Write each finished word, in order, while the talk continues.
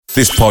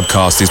This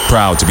podcast is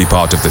proud to be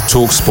part of the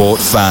TalkSport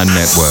Fan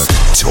Network.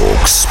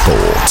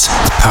 TalkSport.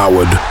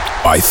 Powered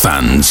by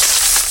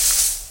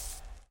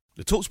fans.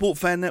 The TalkSport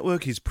Fan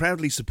Network is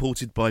proudly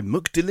supported by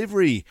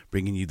McDelivery,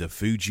 bringing you the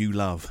food you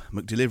love.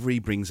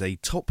 McDelivery brings a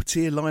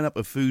top-tier lineup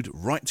of food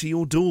right to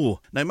your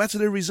door. No matter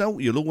the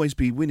result, you'll always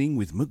be winning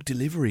with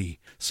McDelivery.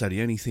 So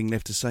the only thing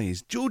left to say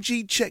is,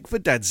 Georgie, check for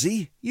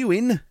Dnsye. You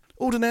in?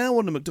 Order now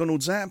on the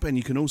McDonald's app, and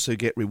you can also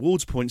get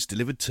rewards points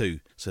delivered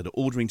too. So that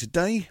ordering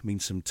today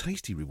means some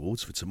tasty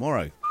rewards for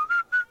tomorrow.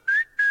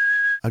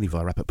 Only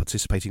via app at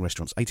participating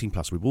restaurants. 18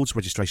 plus. Rewards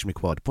registration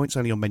required. Points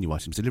only on menu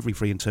items. Delivery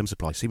free and terms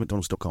apply. See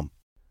mcdonalds.com.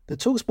 The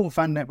TalkSport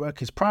Fan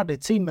Network is proudly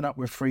teaming up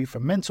with Free for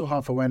Mental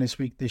Health Awareness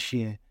Week this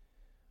year.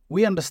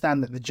 We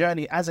understand that the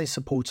journey as a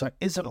supporter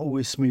isn't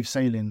always smooth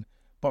sailing,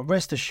 but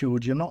rest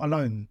assured you're not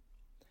alone.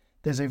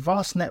 There's a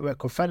vast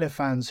network of fellow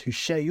fans who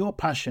share your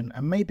passion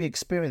and may be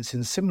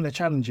experiencing similar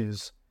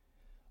challenges.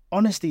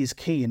 Honesty is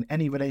key in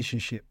any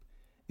relationship.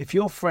 If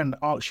your friend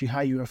asks you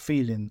how you are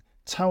feeling,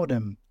 tell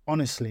them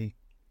honestly.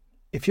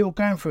 If you're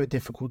going through a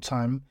difficult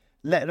time,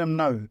 let them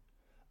know.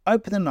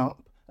 Opening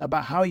up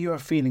about how you are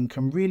feeling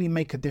can really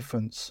make a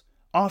difference.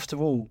 After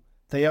all,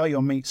 they are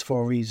your mates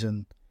for a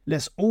reason.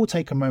 Let's all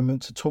take a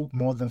moment to talk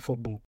more than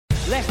football.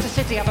 Leicester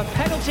City have a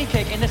penalty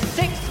kick in the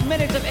 6th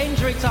minute of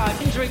injury time.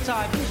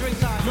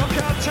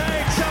 Knockout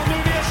takes,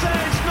 Almunia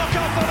saves,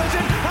 knockout follows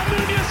in,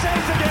 Almunia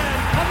saves again.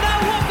 And now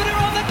Watford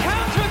are on the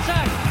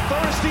counter-attack.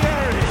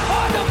 Forestieri. Oh,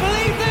 I don't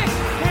believe this.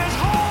 Here's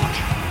Hawk.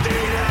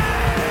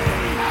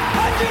 Dnsye.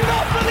 I do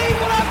not believe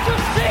what I've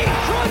just seen.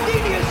 Troy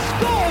Deeney has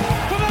scored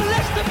from a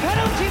Leicester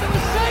penalty that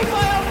was saved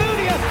by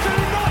Almunia. Do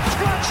not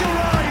scratch your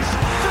eyes.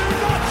 Do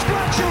not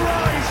scratch your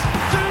eyes.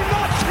 Do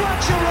not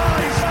scratch your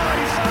eyes.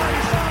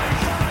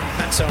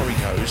 That's how he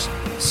goes.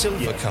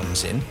 Silva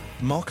comes in.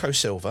 Marco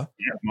Silva.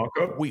 Yeah,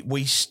 Marco.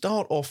 We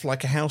start off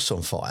like a house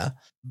on fire,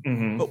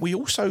 but we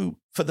also,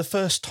 for the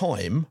first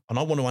time, and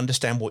I want to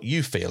understand what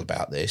you feel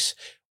about this,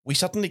 we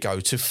suddenly go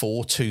to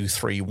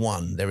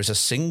 4-2-3-1. There is a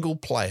single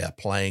player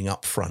playing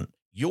up front.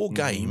 Your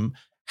game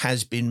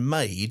has been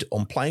made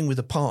on playing with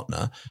a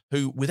partner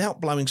who, without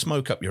blowing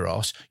smoke up your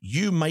ass,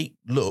 you make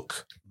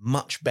look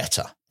much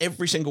better.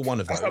 Every single one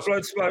of those. That's not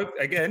blowing smoke.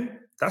 Again,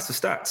 that's the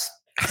stats.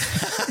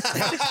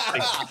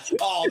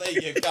 Oh, there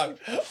you go.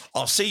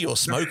 I'll see your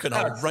smoke and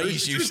I'll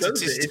raise you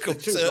statistical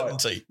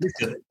certainty.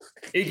 Listen,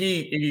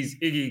 Iggy's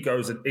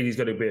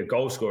going to be a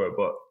goal scorer,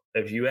 but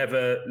have you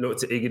ever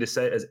looked at Iggy to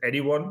save? Has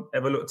anyone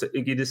ever looked at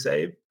Iggy to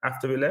save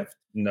after he left?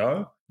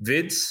 No.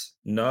 Vids?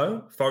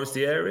 No.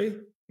 Forestieri?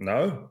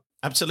 No.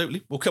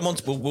 Absolutely. We'll come on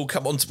to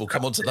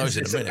those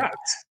in a minute.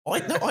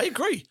 I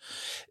agree.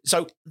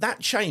 So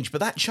that change,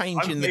 but that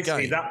change in the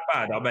game. That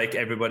bad, I'll make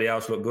everybody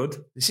else look good.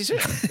 This is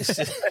it.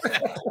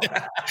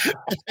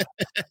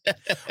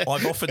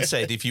 I've often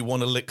said, if you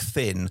want to look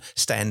thin,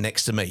 stand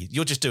next to me.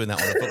 You're just doing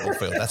that on the football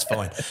field. That's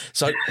fine.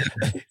 So,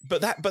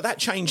 but that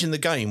change in the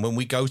game when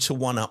we go to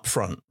one up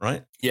front,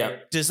 right? Yeah.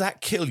 Does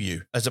that kill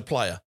you as a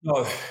player?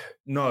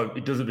 No,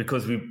 it doesn't,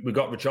 because we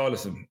got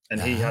Richarlison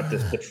and he had the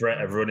threat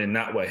of running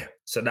that way.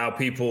 So now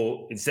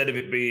people, instead of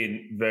it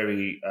being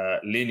very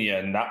linear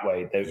in that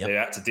way, they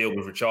had to deal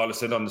with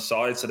Richarlison on the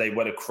side. So they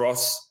went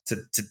across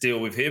to deal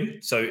with him.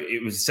 So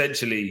it was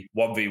essentially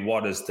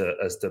 1v1 as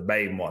the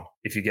main one,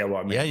 if you get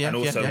what I mean.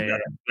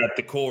 We had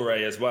the Core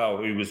as well,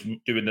 who was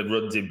doing the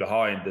runs in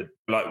behind. And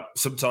like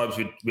sometimes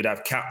we'd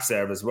have Caps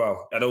there as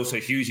well. And also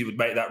Hughesy would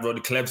make that run,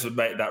 Klebs would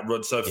make that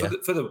run. So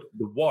for the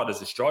one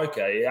as a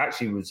striker, it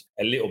actually was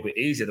a little bit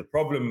easier. The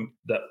problem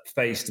that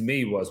faced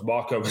me was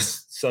Marco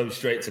was so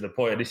straight to the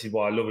point, and this is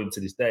why I love him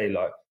to this day.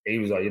 Like, he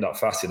was like, "You're not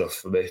fast enough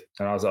for me,"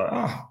 and I was like,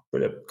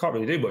 brilliant. Can't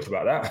really do much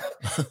about that.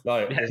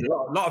 Like, there's a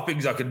lot of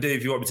things I can do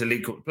if you want me to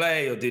link up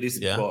play or do this,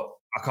 but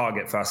I can't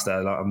get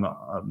faster. Like,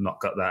 I've not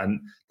got that,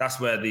 and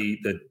that's where the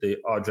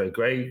Andre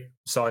Gray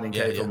signing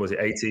came from. Was it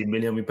 18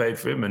 million we paid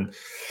for him? And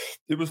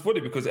it was funny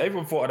because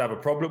everyone thought I'd have a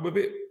problem with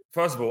it.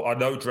 First of all, I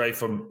know Dre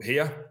from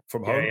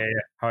home.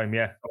 Home,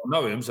 yeah. I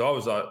know him, so I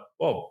was like,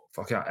 "Oh,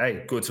 fuck yeah,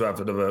 hey, good to have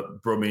another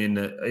Brummie in,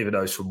 even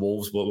though he's from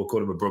Wolves, but we'll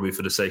call him a Brummie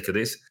for the sake of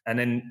this." And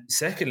then,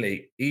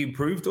 secondly, he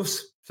improved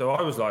us. So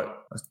I was like,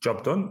 "That's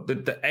job done."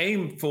 The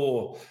aim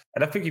for,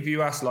 and I think if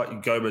you ask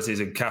like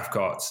Gomez's and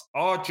Cathcart's,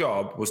 our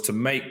job was to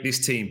make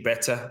this team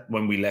better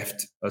when we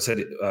left. I said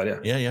it earlier.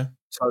 Yeah.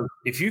 So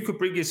if you could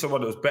bring in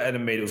someone that was better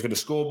than me, that was going to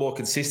score more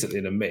consistently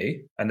than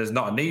me, and there's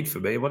not a need for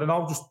me, well, then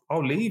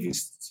I'll leave.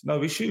 It's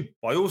no issue.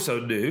 I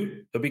also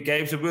knew there'll be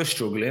games that we're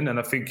struggling, and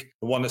I think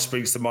the one that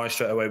springs to mind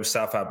straight away was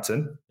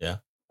Southampton. Yeah.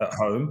 At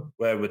home,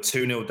 where we're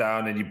 2-0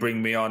 down and you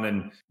bring me on,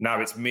 and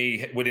now it's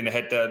me winning the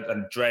header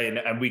and Dre,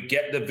 and we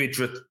get the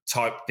Vidra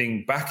type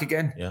thing back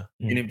again,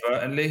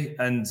 inadvertently.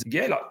 And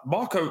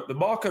like the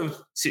Marco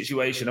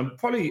situation,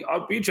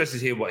 I'd be interested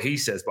to hear what he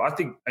says, but I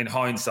think in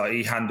hindsight,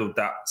 he handled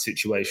that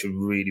situation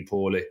really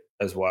poorly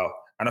as well.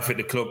 And I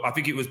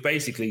think it was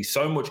basically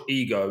so much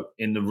ego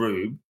in the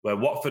room where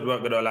Watford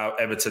weren't going to allow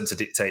Everton to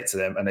dictate to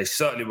them, and they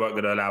certainly weren't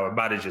going to allow a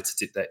manager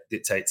to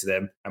dictate to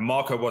them. And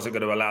Marco wasn't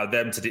going to allow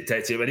them to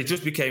dictate to him. And it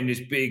just became this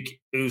big,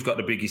 who's got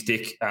the biggest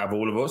dick out of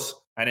all of us?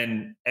 And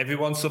then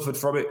everyone suffered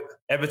from it.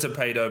 Everton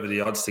paid over the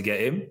odds to get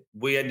him.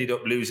 We ended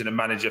up losing a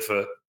manager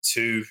for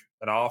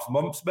 2.5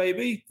 months,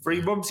 maybe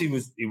 3 months.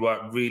 He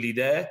weren't really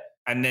there.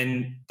 And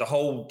then the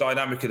whole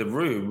dynamic of the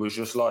room was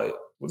just like,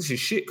 well, this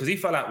is shit, because he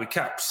fell out with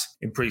Caps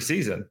in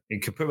pre-season in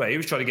Kapua. He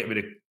was trying to get rid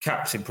of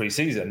Caps in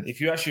pre-season. If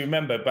you actually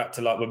remember back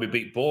to like when we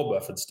beat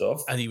Bournemouth and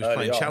stuff. And he was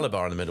playing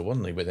Chalabar in the middle,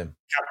 wasn't he, with him?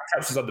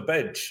 Caps was on the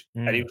bench,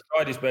 and he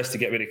tried his best to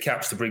get rid of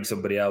Caps to bring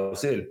somebody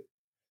else in.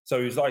 So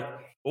he was like,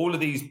 all of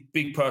these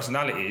big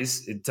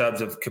personalities in terms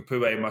of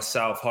Kapua,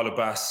 myself,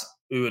 Holobas,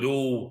 who had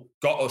all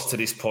got us to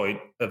this point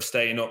of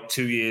staying up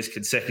 2 years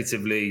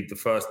consecutively, the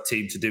first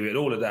team to do it,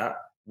 all of that.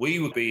 We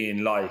were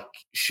being like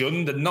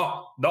shunned, and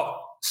not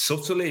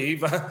subtly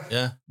either.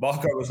 Yeah.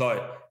 Marco was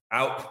like,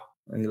 out.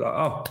 And you're like,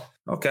 oh,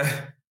 okay.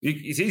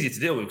 It's easy to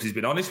deal with because he's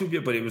been honest with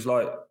you, but it was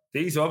like,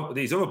 these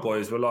other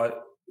boys were like,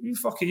 you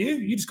fucking you.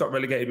 You just got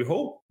relegated with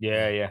Hull.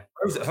 Yeah.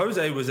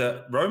 Jose was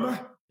at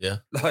Roma. Yeah.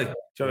 Like,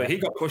 he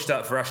got pushed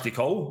out for Ashley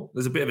Cole.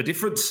 There's a bit of a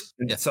difference.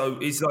 Yeah. So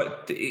it's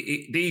like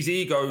these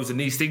egos and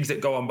these things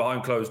that go on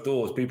behind closed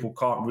doors, people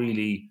can't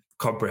really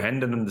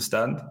comprehend and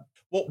understand.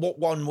 What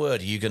one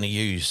word are you going to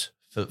use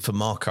for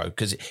Marco?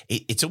 Because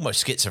it's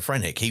almost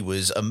schizophrenic. He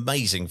was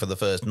amazing for the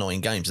first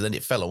 9 games, and then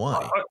it fell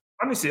away.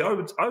 Honestly, I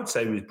would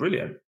say he was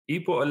brilliant. He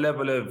brought a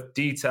level of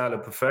detail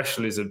and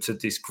professionalism to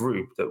this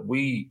group that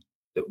we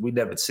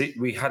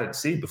hadn't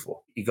seen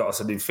before. He got us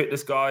a new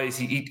fitness guys.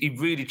 He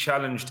really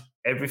challenged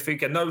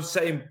everything. And those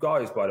same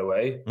guys, by the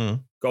way,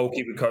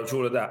 goalkeeper coach,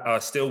 all of that, are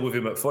still with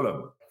him at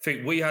Fulham. I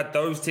think we had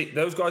those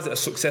guys that are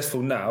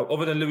successful now,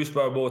 other than Luis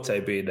Morte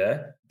being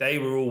there, they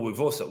were all with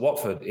us at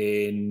Watford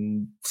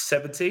in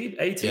 17,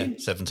 18? Yeah,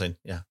 17.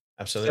 Yeah,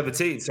 absolutely.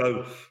 17.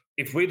 So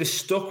if we'd have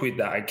stuck with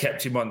that and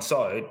kept him on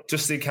side,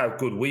 just think how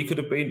good we could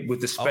have been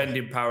with the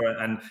spending power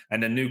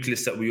and the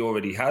nucleus that we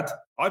already had.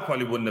 I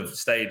probably wouldn't have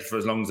stayed for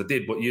as long as I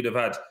did, but you'd have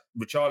had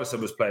Richarlison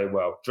was playing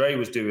well. Dre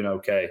was doing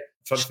okay.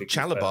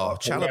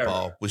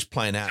 Chalabar was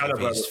playing out.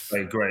 Chalabar was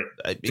playing great.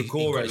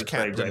 Decore was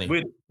playing great.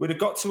 We'd have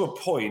got to a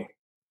point,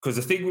 because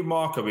the thing with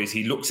Marco is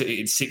he looks at it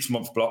in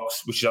 6-month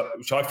blocks, which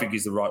I think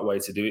is the right way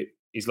to do it.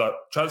 He's like,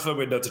 transfer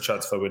window to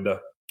transfer window.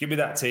 Give me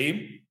that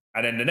team,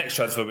 and then the next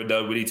transfer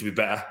window, we need to be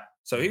better.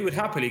 So he would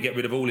happily get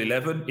rid of all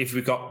 11 if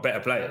we got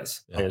better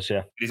players. Yes,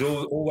 yeah. It's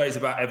always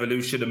about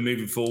evolution and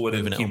moving forward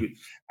and keep it.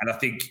 And I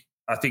think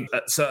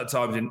at certain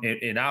times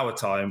in our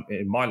time,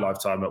 in my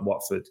lifetime at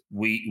Watford,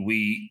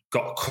 we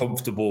got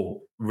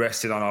comfortable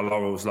resting on our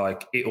laurels,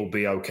 like it'll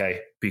be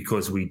okay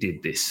because we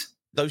did this.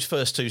 Those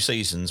first 2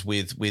 seasons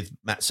with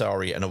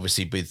Matsari and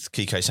obviously with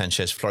Kike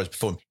Sanchez Flores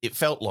before him, it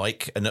felt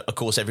like, and of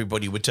course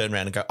everybody would turn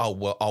around and go, oh,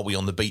 well, are we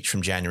on the beach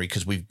from January?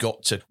 Because we've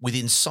got to,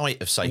 within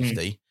sight of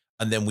safety,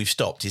 and then we've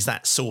stopped. Is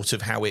that sort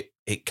of how it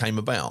came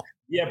about?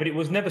 Yeah, but it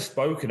was never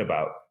spoken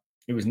about.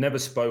 It was never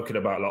spoken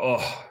about like,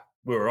 oh,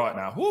 we're all right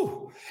now.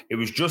 Woo. It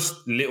was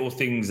just little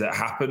things that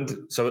happened.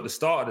 So at the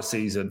start of the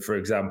season, for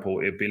example,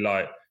 it'd be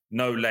like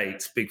no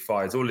late, big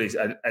fires, all these,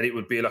 and it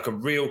would be like a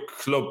real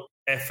club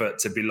effort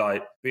to be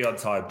like, be on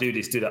time, do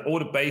this, do that, all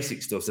the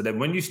basic stuff. So then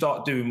when you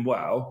start doing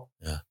well,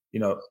 you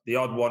know, the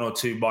odd 1 or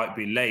 2 might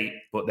be late,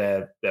 but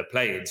they're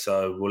playing,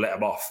 so we'll let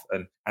them off.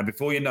 And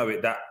before you know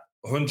it, that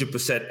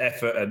 100%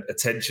 effort and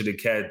attention and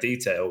care and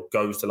detail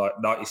goes to like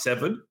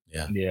 97.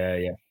 Yeah.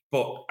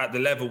 But at the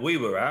level we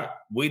were at,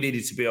 we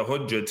needed to be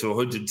 100 to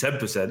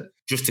 110%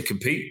 just to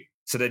compete.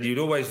 So then you'd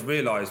always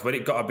realise when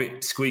it got a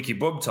bit squeaky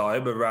bum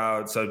time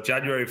around, so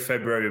January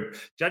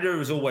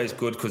was always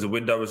good because the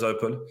window was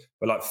open.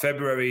 But like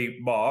February,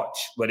 March,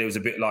 when it was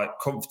a bit like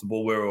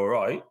comfortable, we're all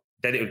right,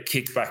 then it would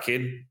kick back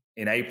in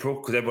April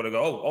because everyone would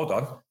go, oh, hold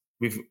on,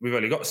 we've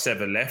only got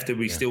 7 left and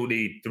we still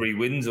need 3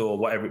 wins or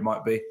whatever it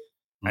might be.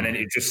 And then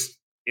it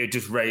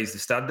just raised the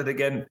standard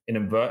again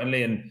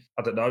inadvertently. And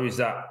I don't know, is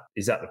that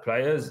the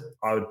players?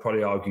 I would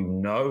probably argue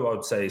no. I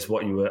would say it's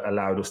what you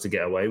allowed us to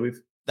get away with.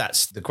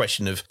 That's the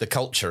question of the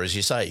culture, as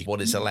you say,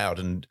 what is allowed.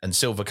 And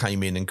Silva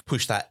came in and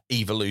pushed that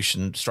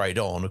evolution straight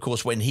on. Of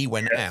course, when he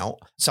went out,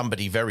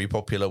 somebody very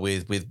popular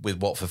with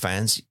Watford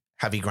fans,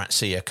 Javi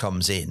Gracia,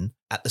 comes in.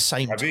 At the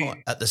same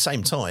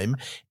time,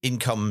 in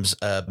comes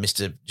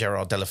Mr.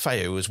 Gerard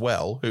Deulofeu as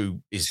well,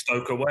 who is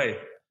Stoke away.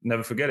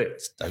 Never forget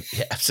it. Stoke,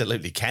 yeah,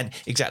 absolutely.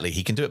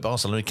 He can do it at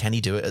Barcelona. Can he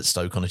do it at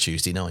Stoke on a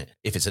Tuesday night?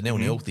 If it's a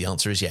 0-0, the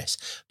answer is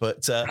yes.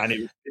 But and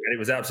it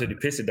was absolutely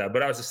pissing down. But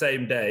that was the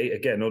same day.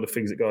 Again, all the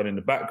things that go on in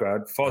the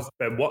background.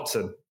 Ben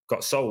Watson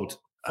got sold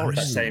that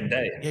same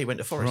day. Yeah, he went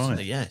to Forest, didn't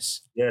he?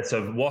 Yes. Yeah.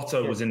 So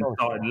Watto was in the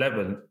starting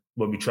 11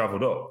 when we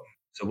travelled up.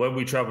 So when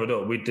we travelled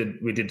up, we did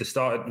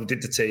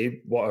the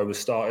team. Watto was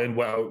starting.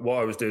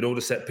 Watto was doing all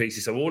the set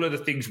pieces. So all of the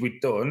things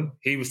we'd done,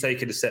 he was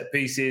taking the set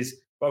pieces.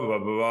 Blah, blah,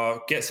 blah, blah, blah.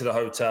 Gets to the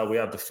hotel, we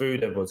have the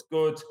food, everyone's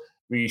good.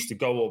 we used to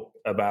go up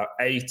about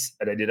 8,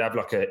 and then you'd have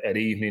like an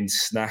evening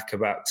snack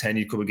about 10.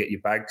 You come and get your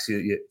bags,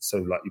 so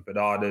like your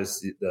bananas,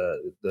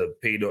 the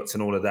peanuts,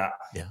 and all of that.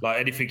 Yeah. Like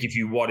anything, if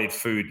you wanted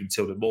food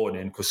until the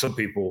morning, because some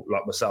people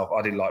like myself,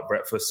 I didn't like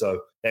breakfast,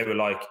 so they were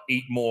like,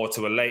 eat more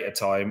to a later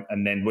time,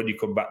 and then when you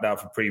come back down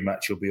for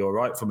pre-match, you'll be all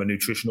right from a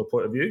nutritional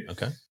point of view.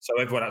 Okay.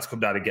 So everyone had to come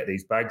down and get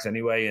these bags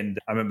anyway, and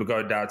I remember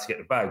going down to get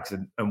the bags,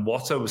 and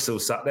Watto was still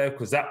sat there,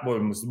 because that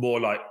one was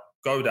more like,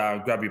 go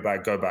down, grab your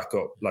bag, go back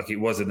up. Like, it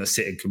wasn't a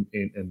sit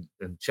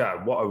and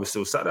chat. What I was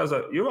still sat there, I was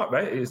like, "You're right,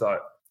 mate." He's like,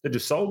 "They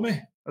just sold me."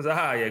 I was like,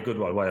 "Ah, yeah, good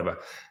one, whatever."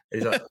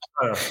 He's like,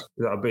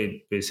 "I'm being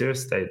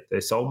serious.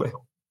 They sold me."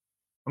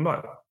 I'm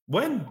like,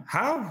 "When?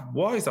 How?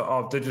 Why?" He's like,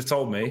 "Oh, they just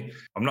told me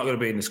I'm not going to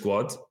be in the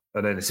squad."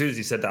 And then as soon as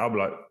he said that, I'm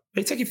like, "Are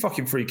you taking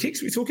fucking free kicks?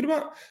 What are you talking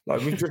about?"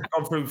 Like, we've just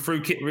gone through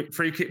free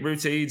kick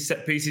routines,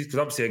 set pieces, because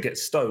obviously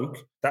against Stoke,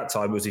 that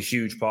time was a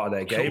huge part of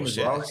their game as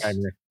well.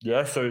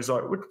 Yeah, so he's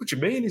like, what do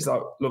you mean? He's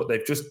like, "Look,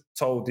 they've just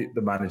told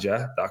the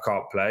manager that I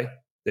can't play.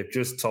 They've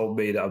just told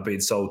me that I've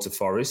been sold to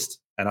Forest,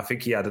 and I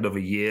think he had another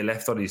year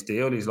left on his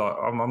deal." He's like,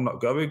 I'm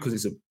not going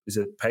because it's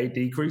a pay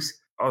decrease."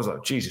 I was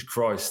like, Jesus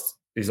Christ.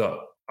 He's like,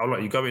 I'm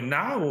like, "You going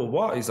now or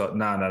what?" He's like,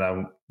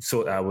 no,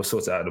 we'll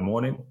sort it out in the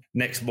morning.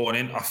 Next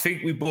morning, I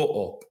think we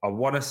brought up, I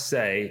want to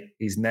say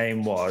his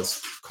name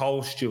was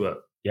Cole Stewart.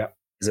 Yep.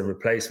 As a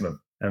replacement.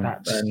 And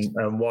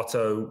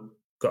Watto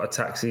got a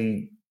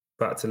taxi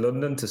back to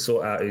London to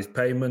sort out his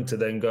payment to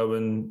then go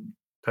and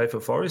play for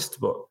Forest.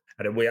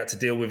 And then we had to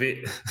deal with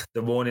it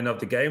the morning of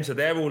the game. So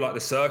they're all like the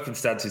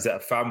circumstances that a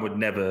fan would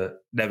never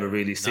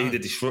really see, the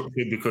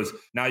disruption, because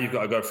now you've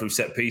got to go through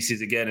set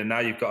pieces again, and now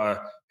you've got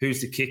to,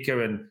 who's the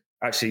kicker? And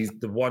actually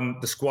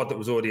the squad that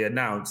was already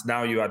announced,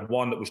 now you had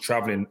one that was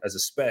travelling as a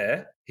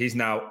spare. He's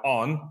now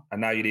on,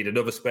 and now you need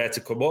another spare to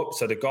come up.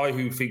 So the guy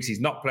who thinks he's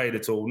not played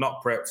at all,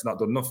 not prepped, not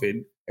done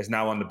nothing, is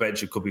now on the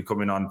bench and could be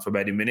coming on from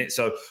any minute.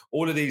 So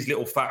all of these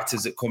little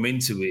factors that come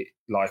into it,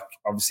 like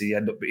obviously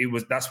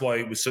that's why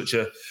it was such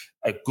a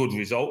good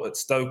result at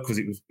Stoke, because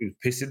it was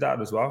pissing down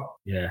as well.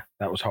 Yeah,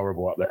 that was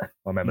horrible up there.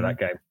 I remember that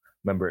game.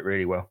 Remember it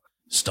really well.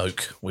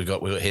 Stoke, we've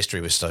got history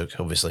with Stoke,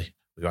 obviously.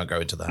 We won't go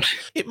into that.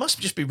 It must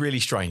just be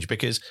really strange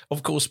because,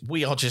 of course,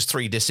 we are just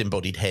 3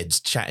 disembodied heads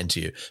chatting to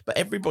you, but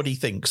everybody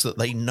thinks that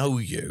they know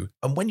you.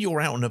 And when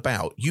you're out and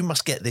about, you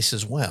must get this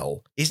as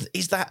well. Is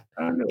that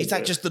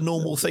just the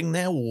normal thing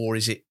now, or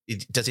does it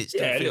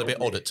still feel a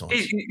bit odd at times?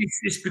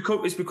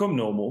 It's become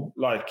normal.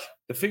 Like,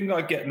 the thing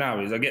I get now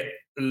is I get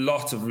a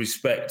lot of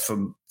respect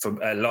from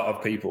a lot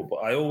of people, but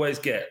I always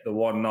get the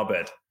one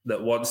knobhead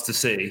that wants to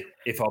see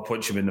if I'll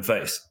punch him in the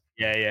face.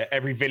 Yeah.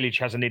 Every village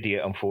has an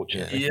idiot,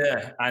 unfortunately.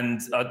 Yeah, and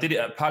I did it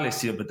at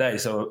Palace the other day.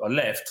 So I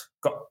left.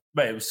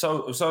 It was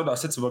so nice. I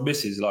said to my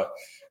missus, like,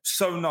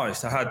 so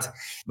nice. I had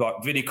like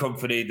Vinny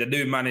Company, the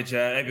new manager,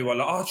 everyone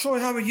like, "Oh, Troy,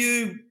 how are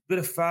you? Bit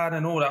of fan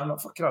and all that." I'm like,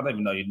 "Fucking, I don't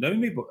even know you know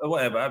me, but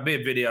whatever." Me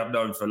and Vinny I've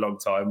known for a long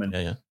time,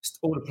 and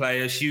all the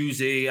players,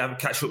 Hughesy, I haven't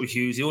catch up with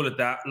Hughesy, all of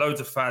that.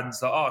 Loads of fans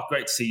like, "Oh,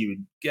 great to see you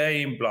in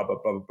game." Blah blah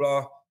blah blah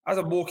blah. As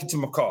I'm walking to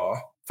my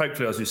car,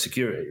 thankfully I was with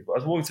security, but I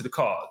was walking to the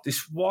car.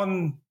 This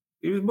one.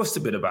 It must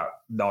have been about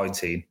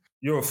 19.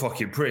 "You're a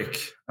fucking prick."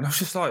 And I was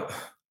just like,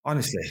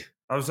 honestly,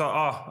 I was like,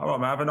 "Oh, all right,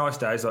 man, have a nice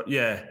day." He's like,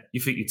 "Yeah,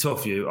 you think you're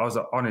tough, you?" I was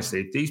like,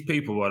 honestly, if these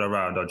people weren't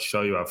around, I'd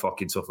show you how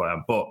fucking tough I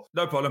am. But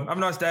no problem. Have a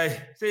nice day.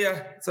 See ya.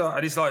 So,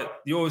 and it's like,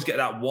 you always get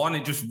that one.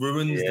 It just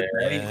ruins the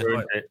day.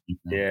 Like,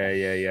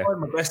 Yeah. I'm trying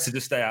my best to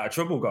just stay out of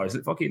trouble, guys.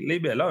 Fucking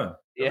leave me alone.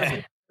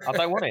 Yeah. I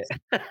don't want it.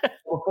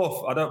 I'm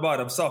buff. I don't mind.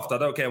 I'm soft. I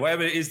don't care.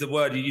 Whatever it is, the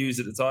word you use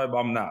at the time,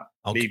 I'm not.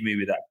 Leave me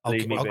with that. I'll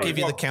give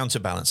you the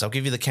counterbalance.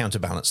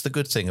 The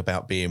good thing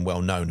about being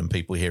well known and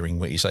people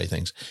hearing what you say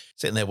things,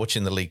 sitting there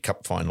watching the League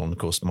Cup final, and of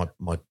course my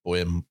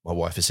boy and my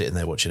wife are sitting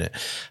there watching it,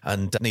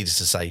 and needless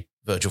to say,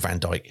 Virgil van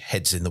Dijk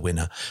heads in the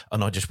winner,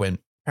 and I just went,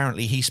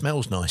 apparently he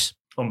smells nice.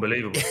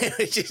 Unbelievable.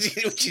 which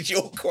is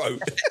your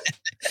quote.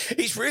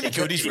 He's really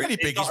good. He's really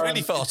big. He's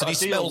really fast, and he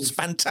smells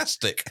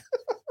fantastic.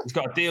 He's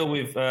got a deal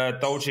with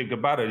Dolce &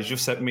 Gabbana. He's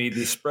just sent me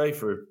this spray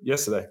through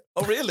yesterday.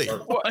 Oh, really?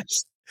 What?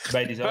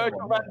 Made his own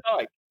Virgil van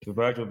Dijk. The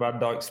Virgil van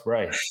Dijk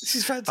spray. This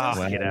is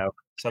fantastic.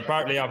 So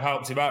apparently I've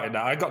helped him out in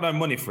that. I got no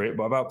money for it,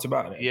 but I've helped him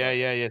out in it.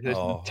 Yeah.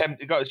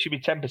 There's should be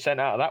 10%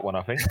 out of that one,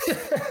 I think.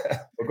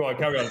 Well, go on,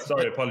 carry on.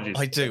 Sorry, apologies.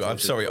 I do. I'm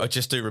sorry. I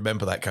just do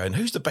remember that going,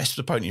 who's the best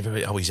opponent you've ever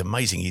been? Oh, he's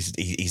amazing. He's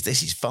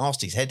this. He's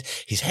fast.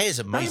 His hair's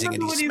amazing,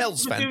 and he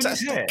smells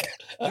fantastic.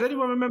 Does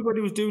anyone remember when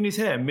he was doing his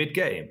hair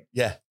mid-game?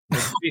 Yeah.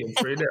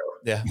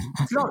 Yeah.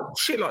 Like,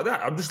 shit like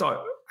that. I'm just like,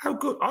 how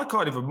good? I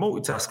can't even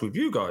multitask with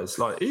you guys.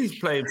 Like, he's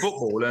playing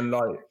football and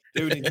like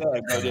doing his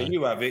hair. Go, "Yeah,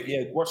 you have it.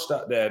 Yeah, watch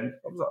that then."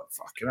 I was like,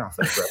 fucking hell.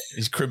 Thanks, bro.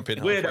 He's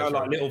crimping. Weird how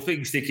like little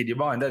things stick in your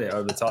mind, isn't it,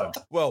 over time?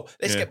 Well,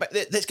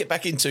 let's get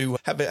back into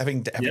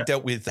having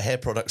dealt with the hair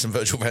products and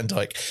Virgil van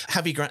Dijk.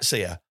 Javi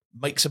Gracia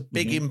makes a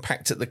big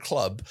impact at the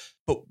club,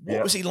 but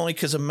what was he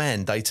like as a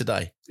man day to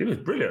day? He was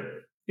brilliant.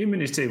 Him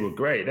and his team were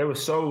great. They were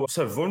so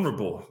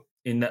vulnerable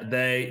in that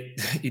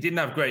he didn't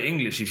have great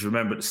English, if you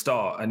remember at the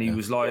start, and he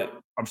was like,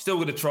 "I'm still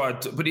going to try,"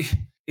 but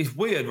he it's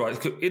weird,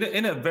 right?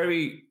 In a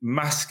very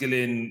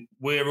masculine,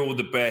 we're all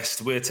the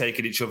best, we're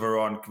taking each other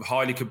on,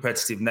 highly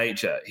competitive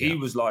nature. He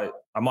was like,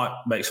 I might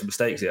make some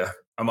mistakes here.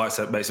 I might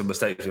make some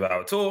mistakes with how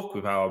I talk,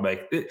 with how I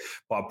make it,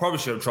 but I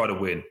promise you I'm trying to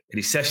win. And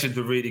his sessions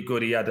were really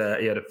good. He had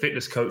a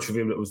fitness coach with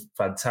him that was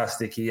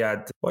fantastic. He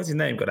had, what's his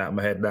name got out of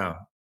my head now?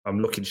 I'm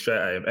looking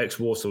straight at him.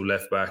 Ex-Warsaw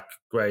left back,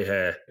 grey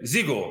hair.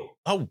 Zigor.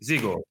 Oh,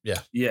 Zigor. Yeah.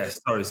 Yeah,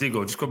 sorry,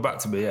 Zigor. Just come back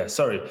to me. Yeah,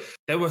 sorry.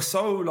 They were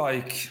so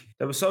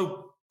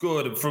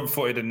good and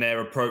front-footed in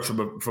their approach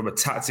from a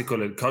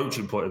tactical and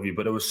coaching point of view,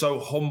 but they were so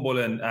humble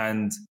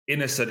and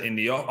innocent in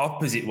the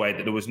opposite way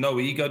that there was no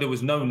ego. There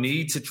was no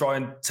need to try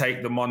and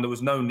take them on. There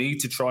was no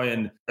need to try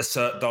and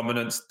assert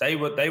dominance. They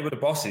were the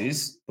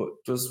bosses, but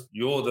just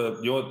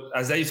you're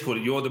as they used to call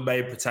it, you're the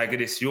main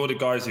protagonist. You're the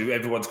guys who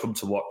everyone's come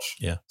to watch.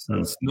 Yeah, so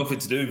it's nothing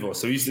to do with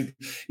us. So he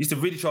used to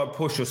really try and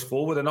push us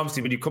forward. And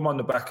obviously, when you come on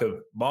the back of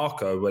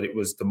Marco, when it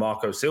was the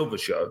Marco Silva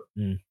show,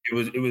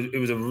 it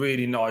was a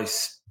really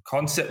nice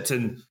concept.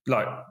 And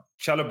like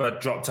Chalobah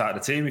dropped out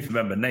of the team. If you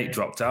remember, Nate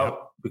dropped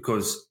out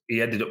because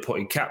he ended up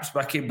putting caps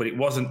back in, but it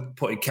wasn't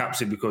putting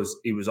caps in because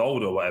he was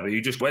old or whatever.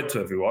 You just went to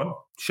everyone,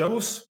 show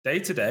us day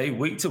to day,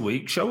 week to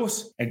week, show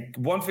us. And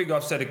one thing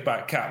I've said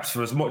about Caps,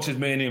 for as much as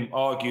me and him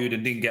argued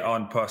and didn't get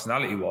on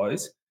personality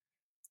wise,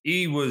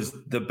 he was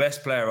the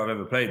best player I've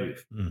ever played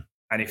with.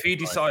 And if he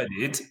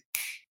decided,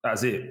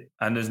 that's it.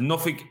 And there's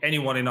nothing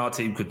anyone in our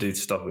team could do to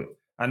stop it.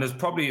 And there's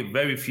probably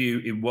very few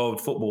in world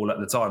football at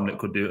the time that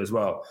could do it as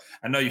well.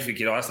 I know you're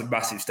thinking, that's a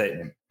massive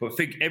statement. But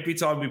think every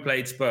time we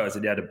played Spurs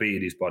and he had a bee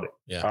in his body.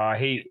 Yeah.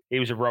 He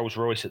was a Rolls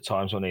Royce at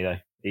times, wasn't he,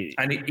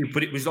 though?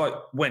 But it was like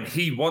when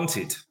he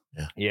wanted.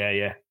 Yeah.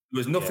 There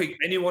was nothing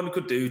anyone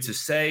could do to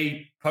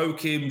say, poke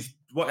him,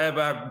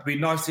 whatever, be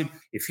nice to him.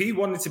 If he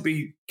wanted to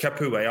be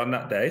Capoue on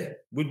that day,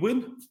 we'd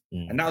win.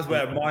 And that was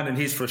where mine and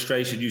his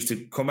frustration used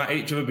to come at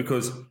each other,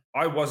 because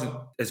I wasn't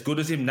as good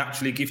as him,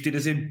 naturally gifted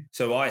as him.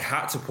 So I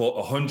had to put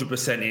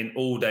 100% in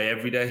all day,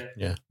 every day.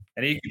 Yeah.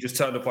 And he could just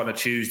turn up on a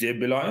Tuesday and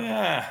be like,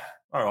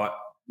 all right.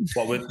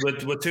 Well, we're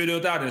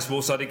 2-0 down in a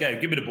small-sided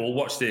game. Give me the ball.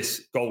 Watch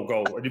this. Goal.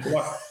 And you'd be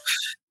like,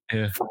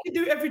 fucking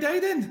do it every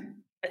day then.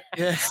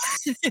 Yeah.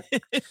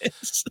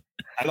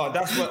 And like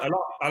that's what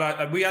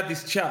and we had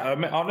this chat.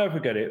 I'll never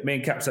forget it. Me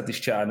and Caps had this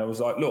chat, and I was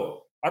like,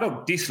 "Look, I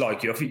don't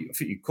dislike you. I think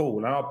you're cool."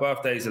 And our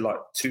birthdays are like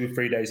 2 or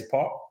 3 days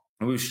apart,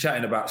 and we was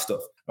chatting about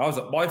stuff. And I was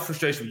like, "My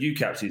frustration with you,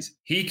 Caps, is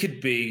he could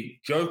be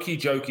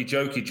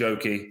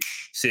jokey,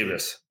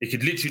 serious. He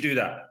could literally do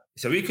that.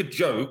 So he could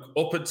joke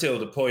up until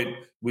the point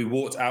we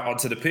walked out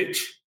onto the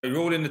pitch. We were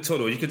all in the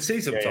tunnel. You could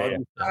see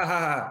sometimes,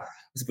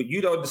 but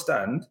you don't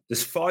understand.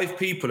 There's 5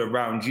 people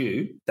around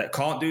you that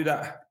can't do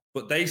that."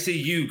 But they see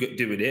you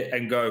doing it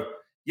and go,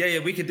 yeah,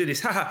 we can do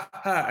this,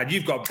 and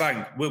you've got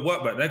bang, we'll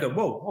work back. They go,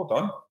 whoa, hold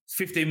on, it's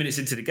 15 minutes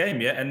into the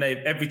game, and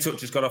every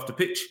touch has got off the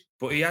pitch.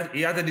 But he had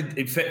an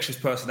infectious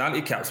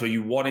personality, Caps, where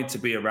you wanted to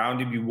be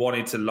around him, you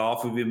wanted to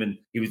laugh with him, and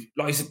he was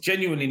like, he's a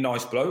genuinely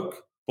nice bloke.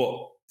 But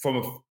from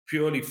a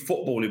purely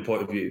footballing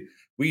point of view,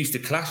 we used to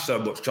clash so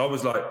much. I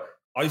was like,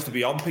 I used to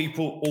be on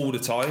people all the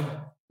time.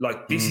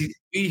 Like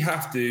we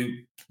have to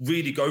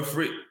really go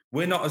for it.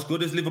 We're not as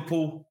good as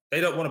Liverpool.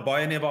 They don't want to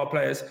buy any of our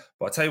players.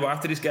 But I tell you what,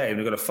 after this game,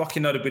 they're going to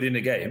fucking know they've been in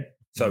the game.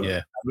 So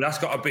that's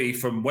got to be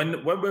from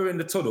when we're in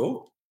the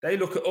tunnel, they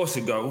look at us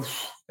and go,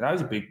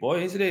 he's a big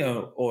boy, isn't he?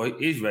 Or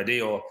he's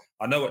ready. Or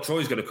I know what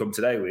Troy's going to come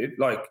today with.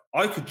 Like,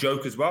 I could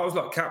joke as well. I was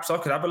like, Caps, I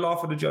could have a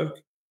laugh at a joke.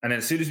 And then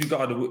as soon as we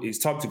got out, it's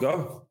time to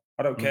go.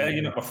 I don't care.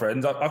 You're not my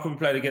friends. I could be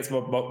playing against my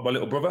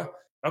little brother.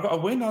 I've got to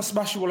win. I'll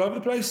smash you all over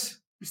the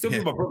place. You still be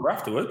my brother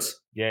afterwards.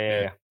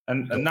 Yeah.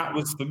 And that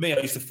was, for me, I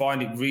used to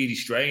find it really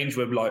strange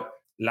when like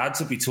lads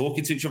would be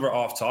talking to each other at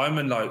half time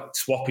and like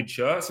swapping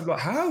shirts. I'm like,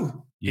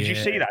 how? Did you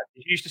see that?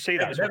 Did you used to see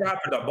that? It never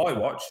happened on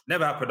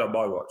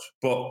my watch.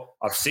 But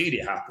I've seen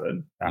it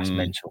happen. That's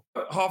mental.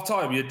 At half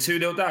time, you're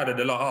 2-0 down and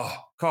they're like,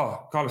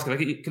 Carlos, can I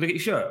get your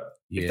shirt?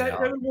 Yeah. If they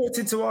ever walked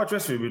into our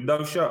dressing room with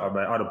no shirt on,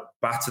 mate, I'd have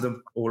battered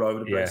them all over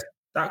the place.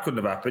 That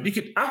couldn't have happened. You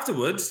could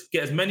afterwards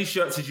get as many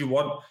shirts as you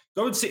want.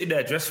 Go and sit in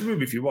their dressing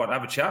room if you want.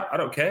 Have a chat. I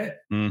don't care.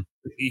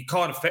 You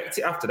can't affect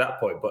it after that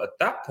point. But at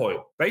that point,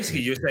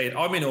 basically, you're saying,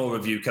 I'm in awe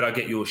of you. Can I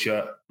get your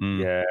shirt?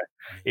 Yeah.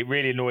 It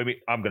really annoyed me.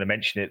 I'm going to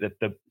mention it. That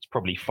it's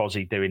probably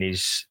Fozzie doing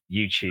his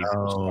YouTube.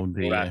 Oh,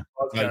 dear.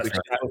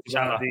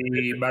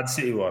 The Man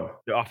City one.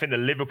 I think the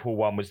Liverpool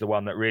one was the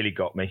one that really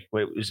got me.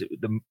 Where it was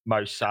the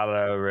Mo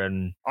Salah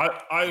and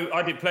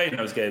I didn't play in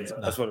those games.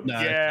 That's what.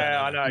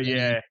 I know.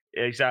 Yeah,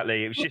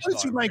 exactly. It was just. What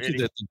did you make of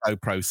the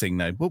GoPro thing,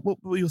 though?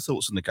 What were your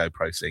thoughts on the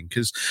GoPro thing?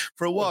 Because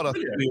for a while, I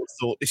think we all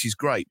thought this is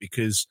great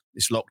because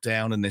it's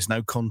lockdown and there's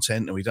no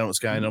content and we don't know what's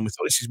going on. We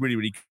thought this is really,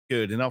 really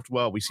good. And after a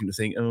while, we seem to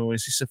think,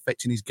 is this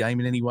affecting his game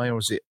in any way, or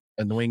is it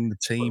annoying the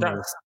team?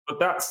 But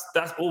But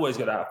that's always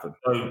going to happen.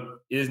 So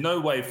there's no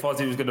way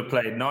Fozzie was going to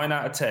play 9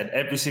 out of 10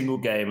 every single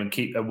game and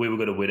we were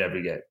going to win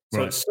every game.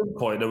 So at some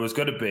point there was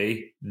going to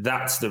be,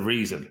 that's the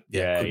reason.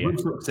 Yeah. With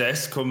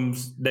success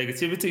comes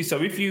negativity. So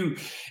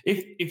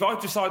if I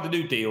decide a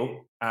new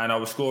deal and I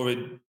was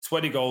scoring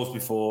 20 goals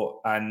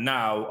before and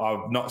now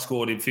I've not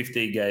scored in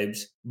 15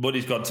 games,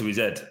 money's gone to his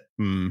head.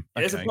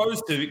 As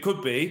opposed to, it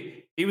could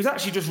be, he was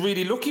actually just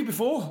really lucky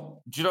before.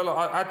 Do you know,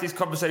 like, I had this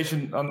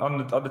conversation on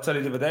the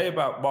telly the other day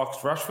about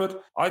Marcus Rashford.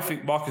 I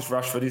think Marcus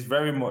Rashford is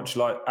very much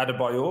like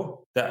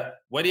Adebayor, that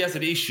when he has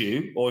an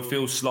issue or he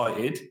feels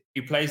slighted,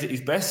 he plays at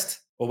his best.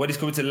 Or when he's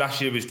coming to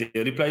last year of his deal,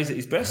 he plays at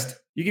his best.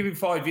 You give him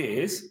 5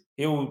 years,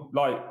 he'll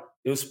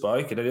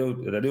spike and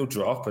then he'll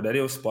drop and then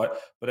he'll spike.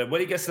 But then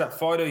when he gets to that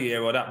final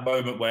year or that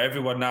moment where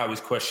everyone now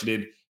is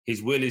questioning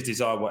his will, his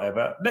desire,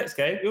 whatever, next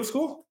game he'll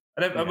score.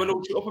 And we'll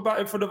launch it up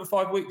about him for another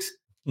 5 weeks.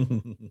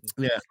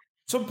 Yeah.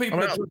 Some people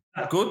are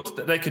that good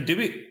that they can do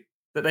it,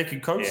 that they can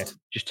coast. Yeah.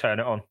 Just turn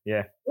it on.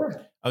 Yeah.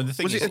 Oh, the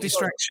thing was it a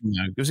distraction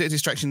though? Was it a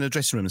distraction in the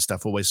dressing room and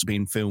stuff, always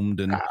being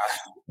filmed and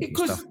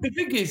because the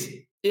thing is,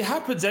 it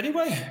happens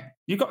anyway.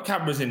 You got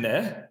cameras in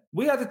there.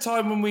 We had a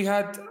time when we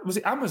had, was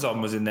it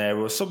Amazon was in there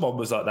or someone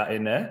was like that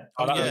in there?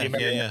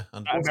 Yeah.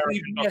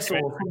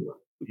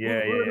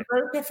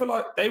 America for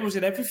like, they was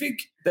in everything.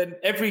 Then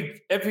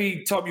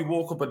every time you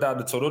walk up and down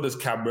the tunnel, there's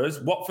cameras.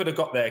 Watford have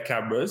got their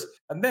cameras.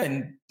 And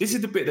then this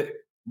is the bit that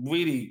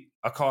really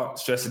I can't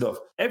stress enough.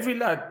 Every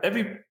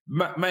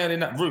male in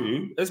that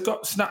room has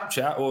got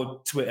Snapchat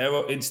or Twitter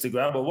or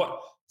Instagram or what.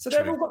 So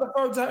they've all got their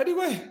phones out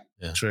anyway.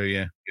 Yeah. True,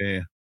 yeah.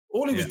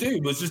 All he was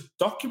doing was just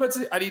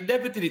documenting it. And he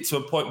never did it to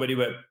a point when he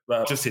went,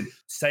 well, Justin,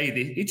 say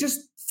this. He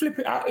just flip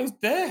it out. It was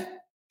there.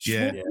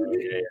 Yeah.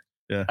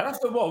 And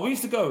after a while, we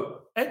used to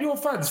go, ain't your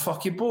fans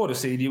fucking bored of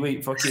seeing you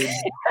eat fucking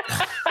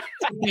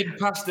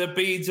pasta,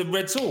 beans and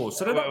red sauce?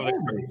 So they're not bored.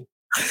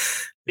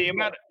 The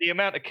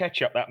amount of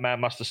ketchup that man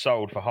must have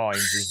sold for Heinz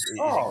is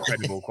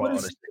incredible, quite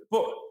honestly.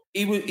 But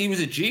he was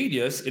a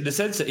genius in the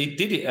sense that he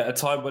did it at a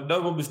time when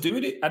no one was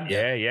doing it. And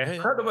I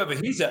don't know whether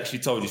he's actually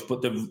told us,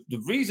 but the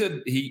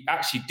reason he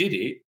actually did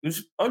it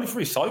was only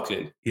for his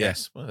cycling.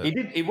 Yes.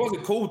 He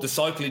wasn't called the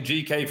Cycling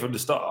GK from the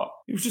start.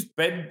 It was just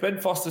Ben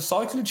Foster's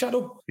cycling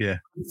channel. Yeah.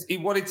 He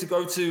wanted to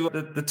go to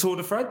the Tour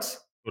de France.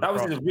 That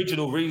was his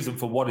original reason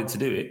for wanting to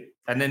do it.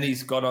 And then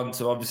he's gone on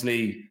to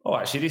obviously,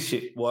 actually this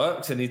shit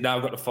works. And he's now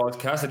got the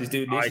podcast and he's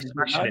doing this. He's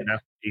smashing it now.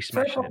 He's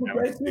smashing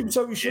it now.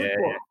 So he should.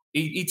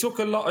 He took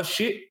a lot of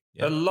shit.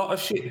 Yeah. A lot of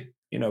shit.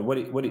 You know,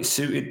 when it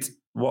suited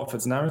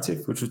Watford's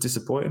narrative, which was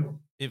disappointing.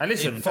 And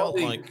listen,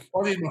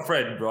 Fozzie's my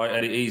friend, right?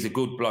 And he's a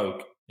good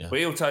bloke. Yeah. But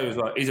he'll tell you,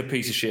 like, he's a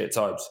piece of shit at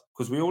times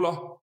because we all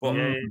are. But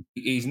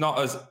he's not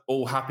as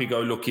all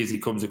happy-go-lucky as he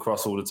comes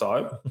across all the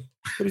time.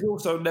 But he's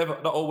also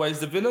not always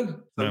the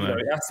villain. So,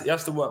 he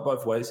has to work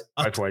both ways.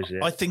 I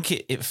think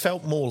it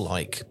felt more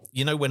like,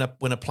 you know, when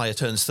a player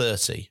turns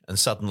 30 and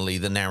suddenly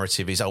the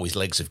narrative is, his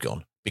legs have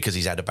gone because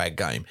he's had a bad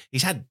game.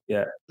 He's had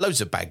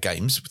loads of bad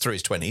games through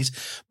his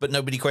 20s, but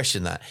nobody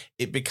questioned that.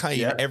 It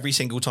became every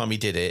single time he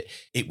did it,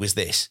 it was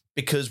this.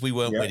 Because we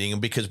weren't winning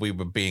and because we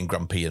were being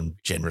grumpy and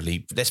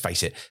generally, let's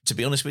face it, to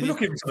be honest with you. We're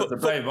looking for the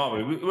blame,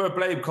 aren't we? We're a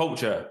blame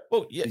culture.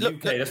 Well, yeah,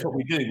 look, that's what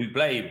we do. We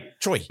blame.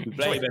 Troy,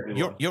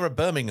 everyone. You're a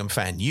Birmingham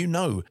fan. You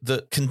know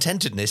that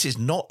contentedness is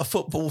not a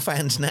football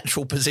fan's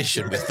natural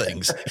position with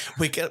things.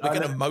 We're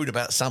going to moan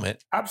about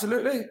Summit.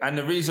 Absolutely. And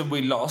the reason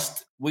we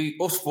lost,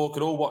 us four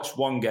could all watch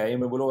one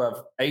game and we'll all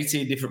have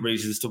 18 different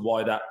reasons to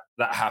why that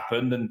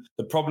happened. And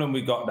the problem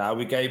we got now,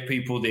 we gave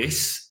people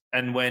this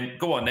and went,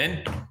 go on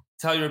then.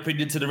 Tell your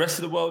opinion to the rest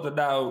of the world. And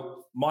now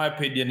my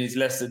opinion is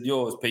less than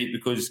yours, Pete,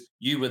 because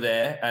you were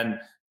there and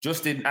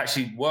Justin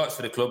actually works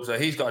for the club. So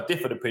he's got a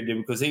different opinion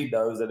because he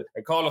knows that.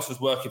 And Carlos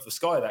was working for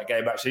Sky that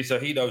game, actually.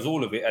 So he knows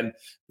all of it. And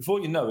before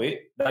you know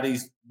it, that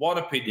is one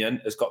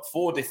opinion has got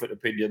 4 different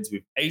opinions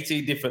with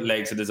 18 different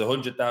legs. And there's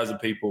 100,000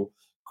 people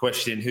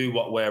questioning who,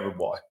 what, where and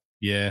why.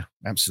 Yeah,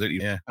 absolutely.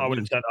 Yeah. I would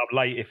have turned up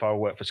late if I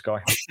worked for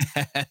Sky.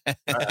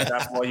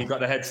 That's why you got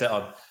the headset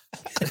on.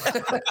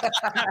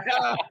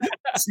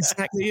 That's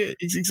exactly it.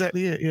 It's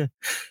exactly it. Yeah.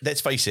 Let's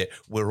face it,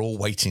 we're all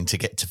waiting to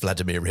get to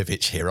Vladimir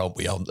Ivic here, aren't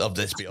we?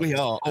 Let's be honest. We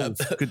are. Oh,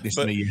 goodness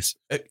me, yes.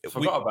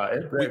 Forgot about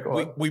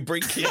it. We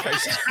bring Kiko.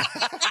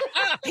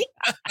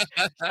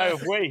 Oh,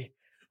 we.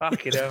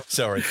 Fucking hell.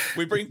 Sorry.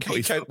 We bring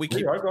Kiko.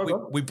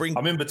 We bring.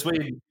 I'm in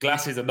between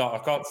glasses and not. I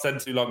can't spend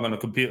too long on a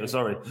computer.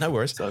 Sorry. No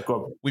worries. So,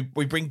 go on.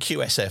 We bring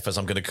QSF, as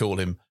I'm going to call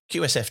him,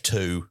 QSF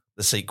 2,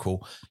 the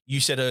sequel. You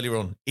said earlier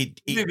on,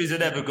 movies are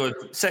never good.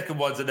 Second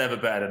ones are never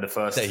better than the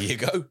first. There you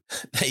go.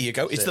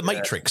 It's the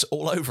Matrix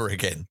all over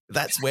again.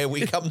 That's where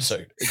we come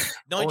to.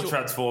 Nigel, or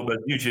Transformers.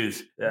 You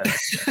choose. Yeah.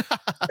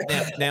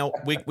 now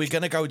we're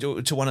going to go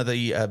to one of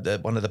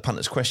the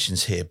punters'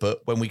 questions here. But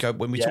when we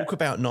talk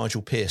about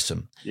Nigel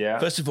Pearson,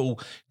 first of all,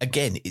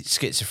 again, it's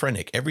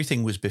schizophrenic.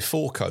 Everything was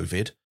before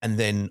COVID, and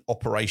then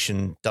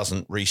Operation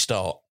doesn't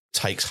restart.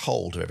 Takes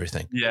hold of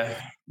everything.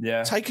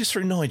 Yeah. Take us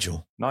through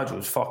Nigel. Nigel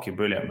was fucking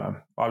brilliant, man.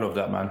 I love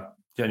that man.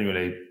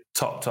 Genuinely.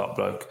 top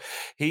bloke.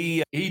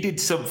 He did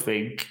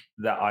something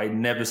that I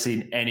never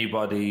seen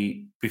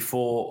anybody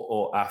before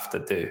or after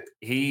do.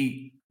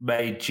 He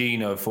made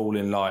Gino fall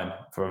in line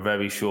for a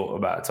very short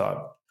amount of time,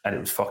 and it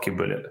was fucking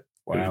brilliant.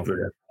 Wow. It was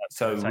brilliant.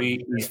 So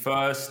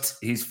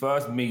his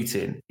first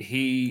meeting,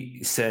 he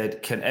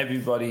said, "Can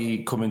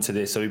everybody come into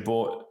this?" So he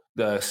brought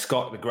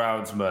Scott, the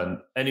groundsman,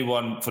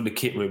 anyone from the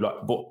kit room,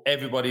 like brought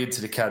everybody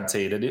into the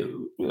canteen, and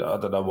I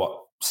don't know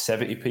what,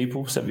 70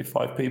 people,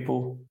 75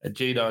 people. And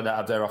Gino and that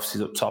have their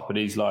offices up top, and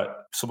he's like,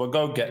 "Someone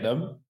go and get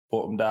them."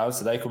 Brought them down,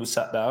 so they come and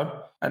sat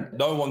down. And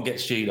no one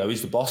gets Gino.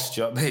 He's the boss.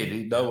 Do you know what I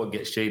mean? No one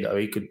gets Gino.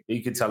 He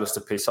could tell us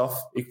to piss off.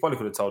 He probably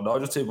could have told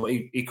Nigel to, but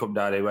he come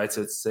down anyway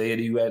to see,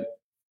 and he went,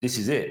 "This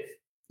is it.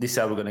 This is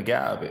how we're going to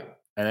get out of it."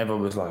 And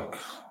everyone was like,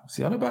 "What's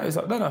he on about?" He's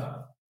like,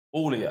 "No,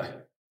 all of you,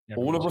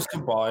 all of us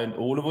combined,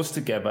 all of us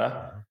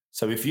together."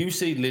 So if you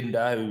see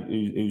Linda,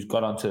 who's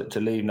gone on to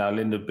leave now,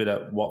 Linda's been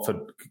at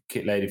Watford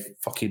kit lady for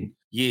fucking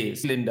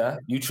years. Linda,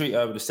 you treat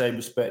her with the same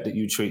respect that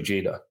you treat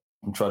Gina.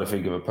 I'm trying to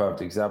think of a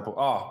perfect example.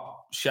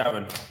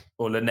 Sharon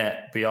or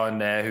Lynette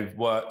behind there, who've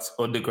worked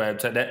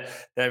underground.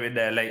 They're in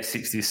their late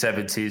 60s,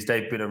 70s.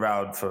 They've been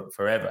around for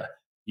forever.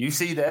 You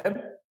see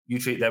them, you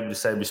treat them with the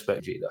same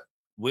respect, Gina.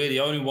 We're the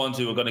only ones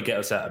who are going to get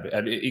us out of it.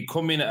 And it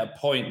come in at a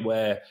point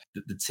where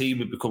the team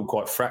had become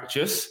quite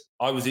fractious.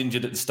 I was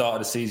injured at the start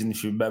of the season,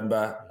 if you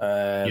remember,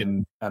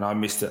 and I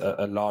missed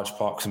a large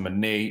part of my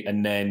knee.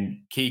 And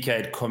then Kike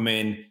had come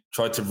in,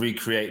 tried to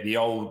recreate the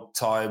old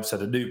time, so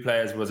the new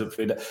players wasn't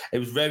fit. It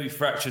was very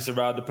fractious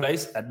around the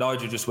place, and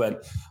Nigel just went,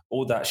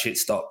 "All that shit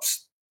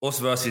stops. Us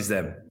versus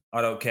them.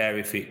 I don't care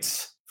if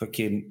it's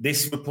fucking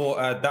this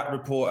reporter, that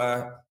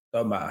reporter,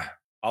 don't matter.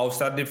 I'll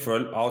stand in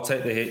front, I'll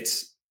take the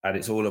hits, and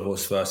it's all of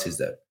us versus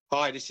them."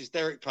 Hi, this is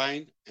Derek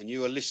Payne, and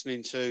you are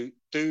listening to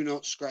Do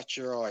Not Scratch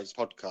Your Eyes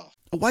podcast.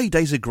 Away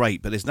days are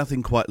great, but there's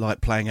nothing quite like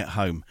playing at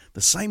home.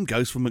 The same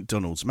goes for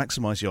McDonald's.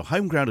 Maximise your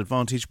home ground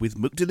advantage with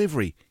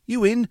McDelivery.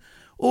 You in?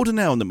 Order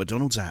now on the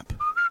McDonald's app.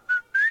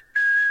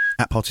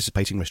 At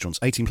participating restaurants,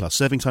 18 plus.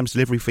 Serving times,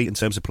 delivery fee and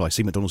terms apply.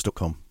 See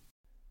mcdonalds.com.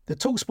 The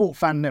TalkSport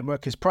Fan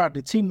Network is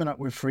proudly teaming up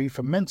with Free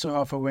for Mental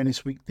Health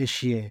Awareness Week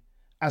this year.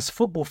 As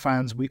football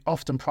fans, we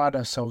often pride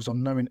ourselves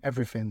on knowing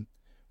everything,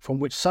 from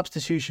which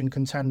substitution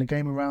can turn the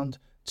game around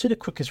to the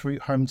quickest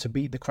route home to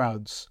beat the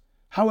crowds.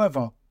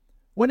 However,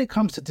 when it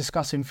comes to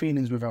discussing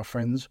feelings with our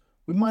friends,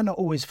 we might not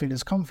always feel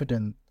as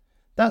confident.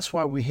 That's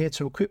why we're here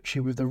to equip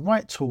you with the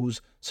right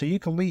tools so you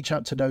can reach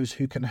out to those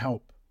who can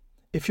help.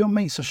 If your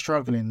mates are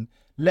struggling,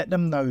 let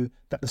them know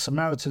that the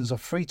Samaritans are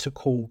free to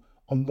call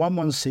on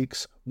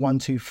 116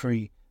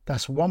 123.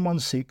 That's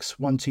 116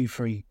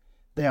 123.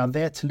 They are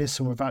there to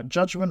listen without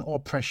judgment or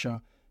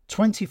pressure,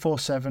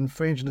 24/7,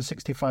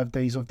 365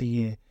 days of the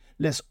year.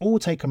 Let's all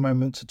take a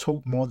moment to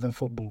talk more than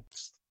football.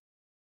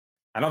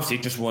 And obviously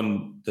he just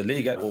won the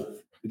league. Well,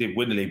 he didn't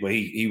win the league, but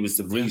he was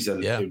the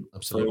reason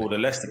for all the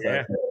Leicester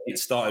players. It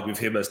started with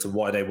him as to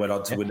why they went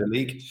on to win the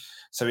league.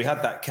 So he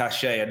had that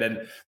cachet. And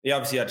then he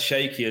obviously had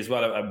Shaky as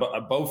well. And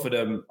both of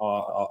them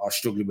are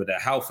struggling with their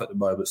health at the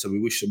moment. So we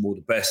wish them all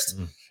the best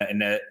in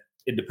their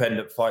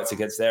independent fights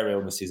against their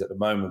illnesses at the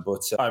moment.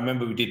 But I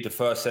remember we did the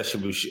first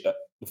session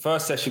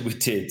we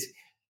did.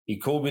 He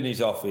called me in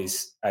his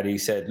office and he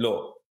said,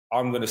 "Look,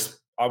 I'm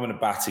gonna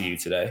batter you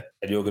today,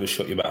 and you're gonna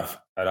shut your mouth."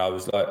 And I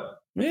was like,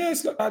 "Yeah,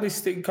 it's not how this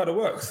thing kind of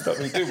works. I don't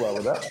really do well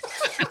with that."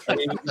 And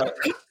he was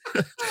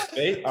like,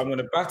 "Hey, I'm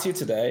gonna batter you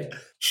today.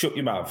 Shut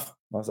your mouth."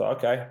 I was like,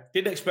 "Okay."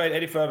 Didn't explain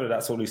any further.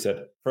 That's all he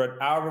said. For an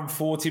hour and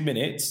 40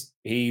 minutes,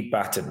 he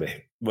battered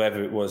me.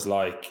 Whether it was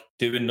like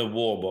doing the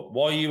warm-up.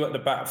 Why are you at the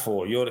back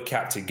for? You're the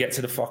captain. Get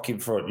to the fucking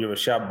front. You're a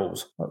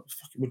shambles.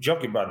 We're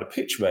jogging around the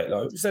pitch, mate.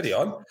 Like, steady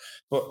on.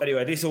 But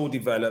anyway, this all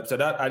developed.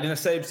 And in the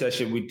same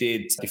session, we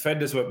did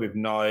defenders went with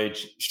Nige,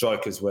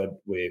 strikers went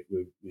with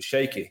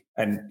Shaky.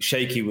 And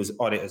Shaky was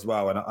on it as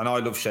well. And I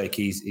love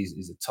Shaky.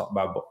 He's a top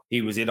man. But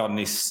he was in on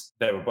this.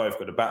 They were both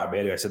going to batter me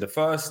anyway. So the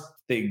first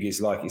thing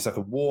is it's like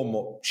a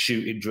warm-up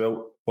shooting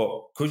drill. But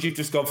because you've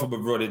just gone from a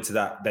run into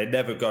that, they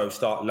never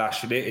start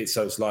lashing it.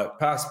 So it's like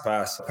pass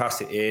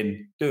it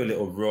in, do a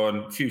little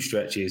run, a few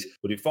stretches.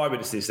 But in 5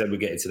 minutes of this, then we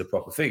get into the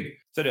proper thing.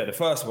 So the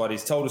first one,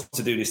 he's told us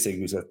to do this thing.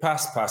 He was like,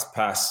 pass.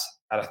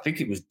 And I think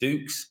it was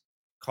Dukes,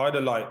 kind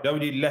of like,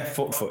 when he left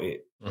foot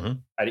it. Mm-hmm.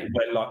 And it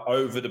went like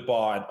over the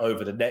bar and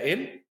over the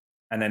netting.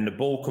 And then the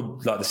ball,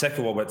 the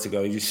second one went to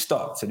go, he just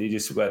stopped and he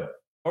just went,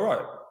 "All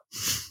right."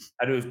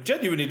 And it was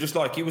genuinely just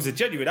like, it was a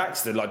genuine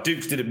accident. Like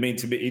Dukes didn't mean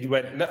to be, he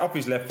went up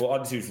his left foot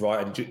onto his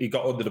right and he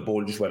got under the ball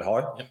and just went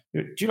high.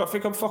 Yep. Do you not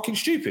think I'm fucking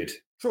stupid?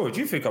 Troy, do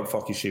you think I'm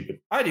fucking stupid?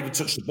 I hadn't even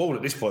touched the ball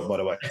at this point, by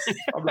the way.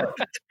 I'm like,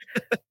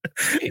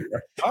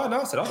 "Oh, no,"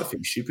 I said, "I don't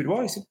think you're stupid."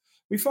 Why? He said,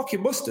 "We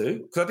fucking must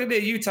do." Because I didn't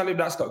hear you tell him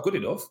that's not good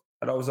enough.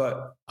 And I was like,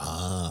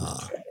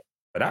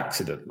 an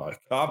accident. Like,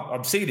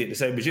 I'm seeing it the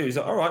same as you. He's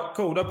like, "All right,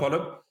 cool, no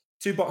problem.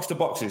 2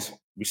 box-to-boxes.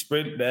 We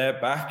sprint there,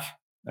 back.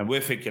 And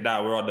we're thinking,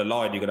 now we're on the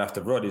line, you're going to have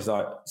to run." He's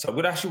like, "So I'm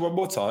going to ask you one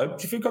more time.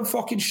 Do you think I'm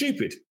fucking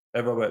stupid?"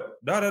 Everyone went,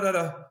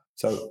 No.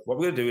 So what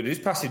we're going to do with this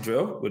passing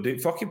drill, we'll do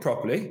it fucking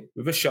properly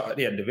with a shot at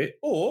the end of it.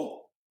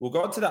 Or we'll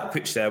go onto that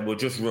pitch there, we'll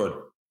just run.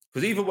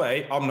 Because either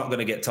way, I'm not going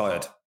to get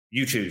tired.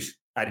 You choose.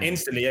 And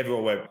instantly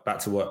everyone went back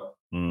to work.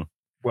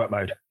 Work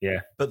mode, yeah.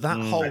 But that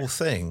whole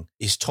thing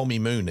is Tommy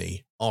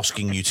Mooney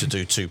asking you to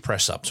do 2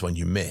 press-ups when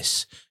you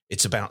miss.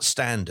 It's about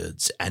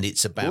standards, and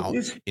it's about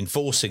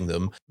enforcing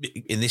them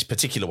in this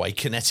particular way,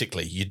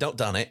 kinetically. You've not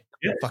done it,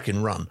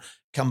 fucking run.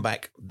 Come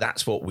back,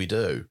 that's what we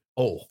do.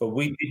 But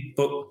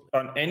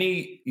on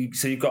any,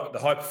 so you've got the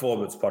High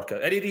Performance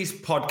podcast, any of these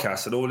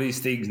podcasts and all these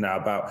things now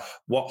about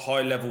what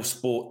high level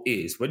sport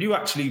is, when you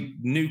actually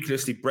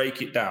nucleously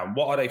break it down,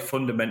 what are they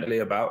fundamentally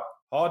about?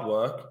 Hard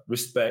work,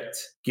 respect,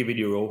 giving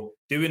your all,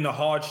 doing the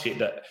hard shit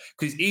that,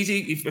 because it's easy.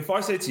 If I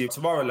say to you,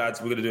 tomorrow,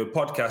 lads, we're going to do a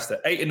podcast at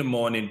 8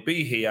 a.m,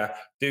 be here,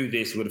 do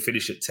this, we're going to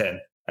finish at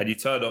 10. And you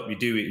turn up, you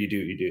do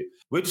it.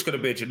 We're just going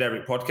to be a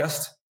generic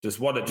podcast.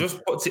 Just one that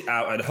just puts it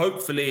out, and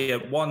hopefully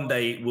one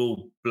day it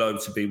will blow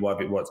to be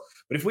what it was.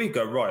 But if we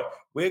go, right,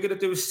 we're going to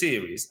do a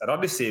series, and on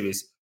this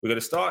series, we're going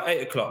to start at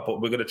 8 o'clock,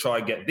 but we're going to try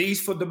and get these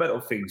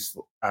fundamental things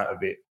out of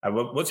it. And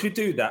once we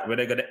do that, we're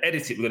then going to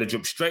edit it. We're going to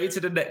jump straight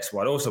into the next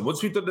one. Also,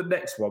 once we've done the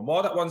next one,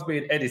 while that one's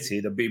being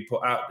edited and being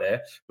put out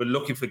there, we're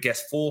looking for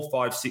guests 4,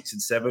 5, 6,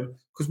 and 7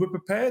 because we're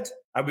prepared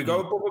and we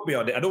go above and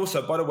beyond it. And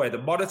also, by the way, the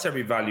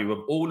monetary value of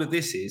all of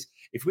this is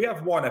if we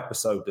have one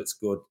episode that's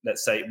good,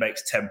 let's say it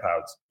makes £10.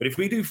 But if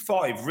we do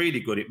 5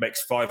 really good, it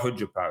makes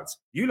 £500.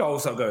 You'll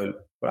also go,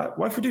 well,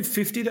 what if we do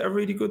 50 that are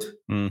really good?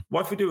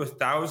 What if we do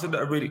 1,000 that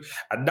are really...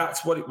 And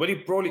that's what, when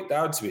you boil it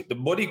down to it, the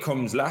money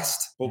comes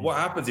last. But what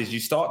happens is you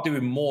start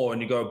doing more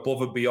and you go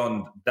above and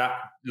beyond that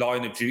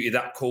line of duty,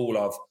 that call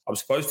of, I'm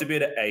supposed to be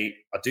at 8,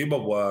 I do my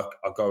work,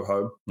 I go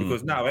home.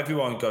 Because now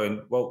everyone's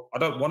going, well, I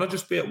don't want to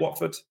just be at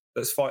Watford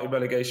that's fighting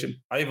relegation.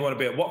 I either want to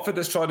be at Watford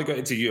that's trying to get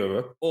into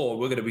Europe, or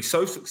we're going to be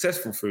so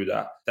successful through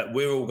that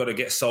we're all going to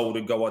get sold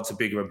and go on to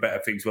bigger and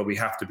better things where we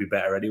have to be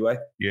better anyway.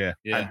 Yeah.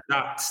 And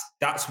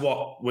that's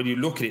what, when you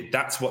look at it,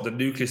 that's what the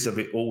nucleus of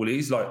it all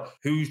is. Like,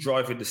 who's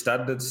driving the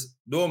standards?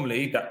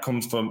 Normally, that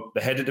comes from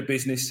the head of the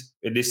business.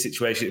 In this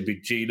situation, it'd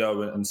be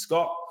Gino and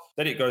Scott.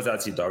 Then it goes down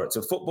to your director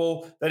of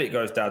football. Then it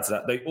goes down to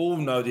that. They all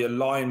know the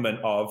alignment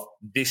of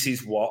this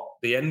is what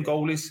the end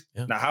goal is.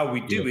 Yeah. Now, how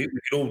we do it, we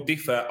can all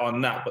differ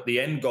on that, but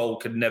the end goal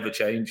can never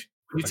change.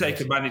 When you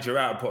take a manager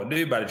out and put a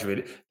new manager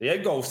in, the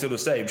end goal is still the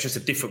same. It's just a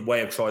different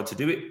way of trying to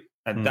do it.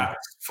 And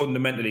that's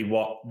fundamentally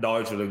what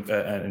Nigel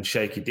and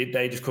Shaky did.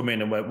 They just come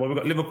in and went, well, we've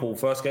got Liverpool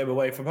first game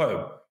away from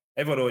home.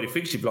 Everyone already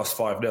thinks you've lost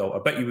 5-0. I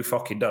bet you we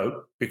fucking don't,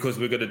 because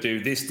we're going to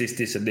do this,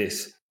 and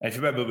this. And if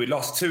you remember, we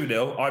lost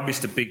 2-0. I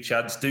missed a big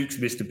chance. Dukes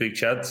missed a big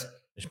chance.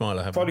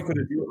 Probably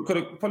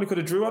could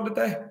have drew on the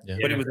day. Yeah.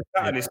 But it was a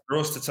catalyst for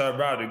us to turn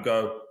around and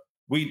go,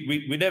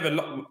 we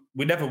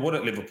never won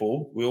at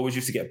Liverpool. We always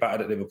used to get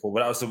battered at Liverpool, but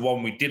that was the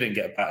one we didn't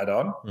get battered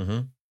on. Mm-hmm.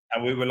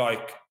 And we were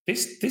like,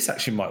 this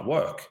actually might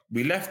work.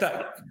 We left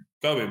that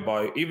going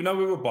by, even though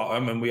we were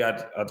bottom and we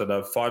had,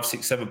 5,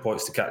 6, 7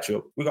 points to catch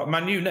up. We got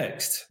Man U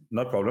next.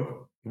 No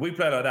problem. If we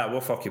play like that,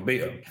 we'll fucking beat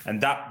them.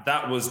 And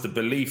that was the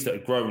belief that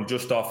had grown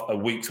just off a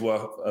week's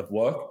worth of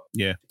work.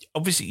 Yeah.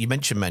 Obviously, you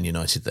mentioned Man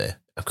United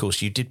there. Of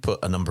course, you did put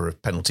a number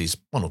of penalties,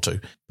 1 or 2,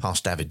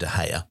 past David De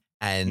Gea.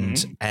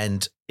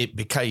 And it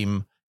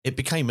became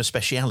a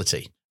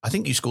speciality. I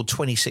think you scored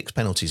 26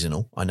 penalties in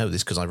all. I know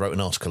this because I wrote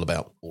an article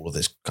about all of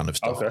this kind of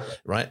stuff,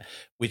 right?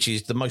 Which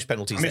is the most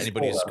penalties that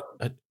anybody has.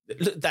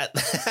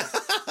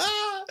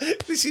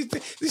 This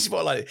is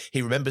what, like,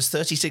 he remembers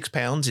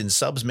 £36 in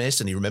subs missed,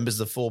 and he remembers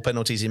the 4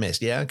 penalties he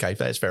missed. Yeah, okay,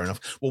 that's fair enough.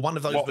 Well, one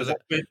of those was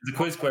the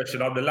quiz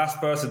question. I'm the last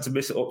person to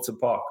miss it up to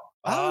Park.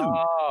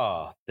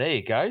 Oh, there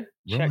you go.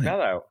 Check that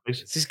out.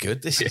 This is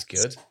good.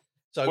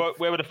 So,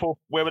 where were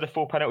the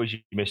 4 penalties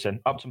you missed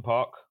then? Upton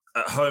Park,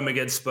 at home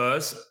against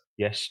Spurs.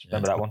 Yes,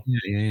 remember that one?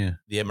 Yeah.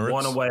 The Emirates.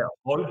 1 away at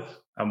Hull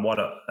and 1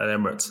 at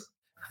Emirates.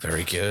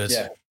 Very good.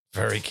 Yeah.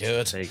 Very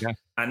good. There you go.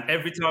 And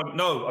every time,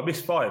 I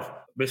missed 5.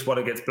 Missed 1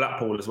 against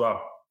Blackpool as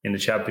well in the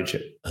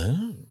Championship.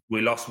 Oh. We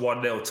lost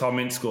 1-0. Tom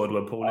Ince scored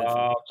when Paul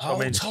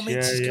Ince. Tom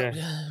Ince.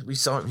 We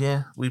signed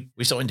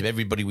him.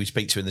 Everybody we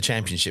speak to in the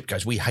Championship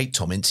goes, we hate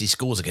Tom Ince. He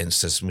scores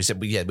against us. And we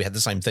said, we had the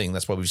same thing.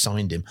 That's why we've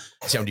signed him.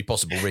 It's the only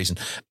possible reason.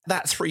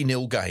 That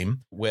 3-0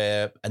 game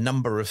where a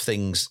number of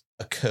things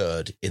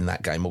occurred in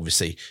that game.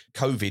 Obviously,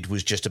 COVID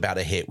was just about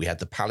to hit. We had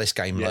the Palace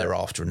game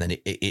thereafter, and then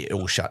it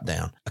all shut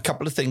down. A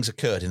couple of things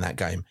occurred in that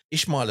game.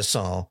 Ismail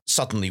Assar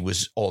suddenly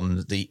was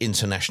on the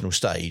international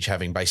stage,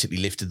 having basically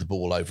lifted the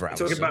ball over.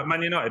 Talking about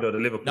Man United or the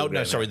Liverpool game?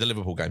 No, sorry, the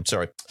Liverpool game.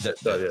 Sorry.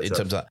 In terms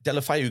of that.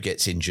 Deulofeu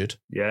gets injured.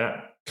 Yeah.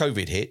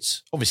 COVID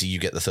hits. Obviously, you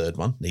get the third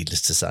one,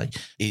 needless to say,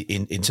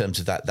 in terms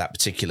of that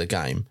particular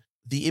game.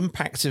 The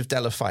impact of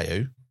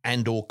Deulofeu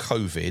and or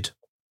COVID,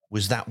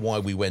 was that why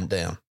we went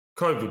down?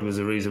 COVID was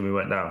the reason we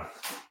went down.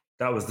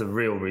 That was the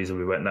real reason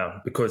we went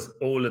down, because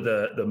all of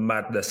the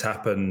madness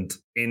happened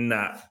in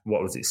that,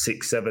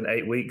 6, 7,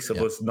 8 weeks of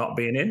us not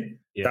being in.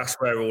 Yeah. That's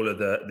where all of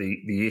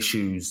the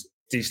issues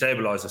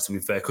destabilised us, to be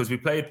fair, because we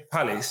played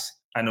Palace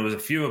and there was a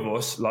few of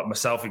us, like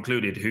myself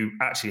included, who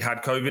actually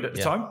had COVID at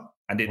the time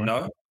and didn't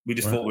know. We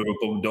just thought we were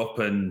bummed up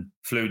and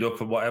flued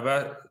up and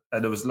whatever.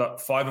 And there was like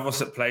 5 of us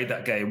that played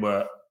that game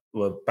were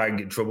were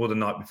banging trouble the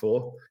night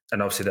before,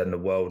 and obviously then the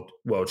world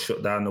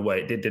shut down the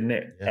way it did, didn't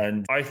it? Yeah.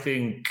 And I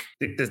think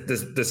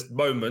there's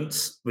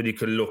moments when you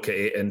can look at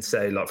it and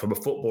say, like, from a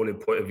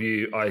footballing point of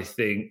view, I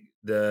think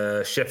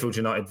the Sheffield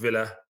United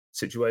Villa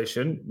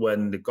situation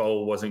when the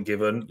goal wasn't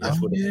given.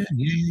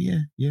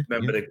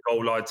 Remember the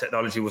goal line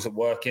technology wasn't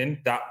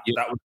working. That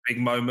was a big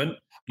moment.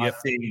 I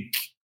think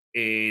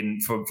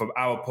from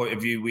our point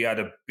of view, we had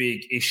a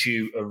big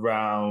issue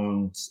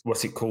around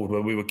what's it called,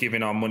 where we were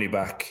giving our money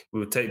back. We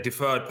would take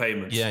deferred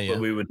payments, but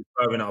we were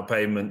deferring our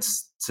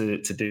payments to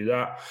do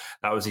that.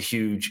 That was a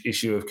huge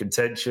issue of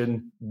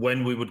contention.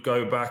 When we would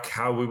go back,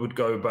 how we would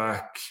go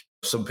back.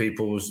 Some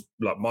people's,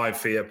 like my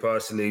fear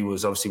personally,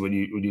 was obviously when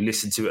you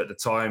listen to it at the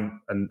time,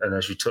 and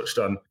as you touched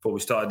on before we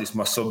started this,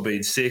 my son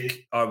being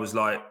sick, I was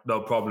like, no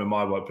problem,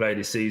 I won't play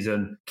this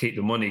season, keep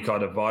the money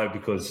kind of vibe,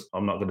 because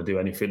I'm not going to do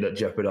anything that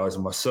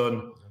jeopardises my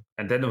son.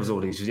 And then there was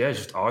all these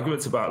just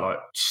arguments about like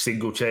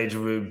single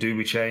changing room, do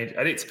we change?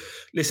 And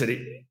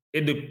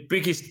in the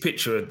biggest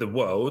picture of the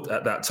world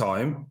at that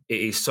time,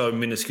 it is so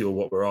minuscule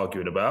what we're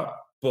arguing about.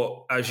 But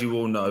as you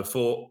all know,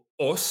 for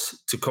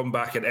us to come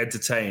back and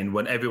entertain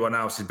when everyone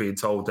else is being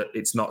told that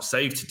it's not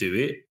safe to do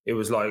it, it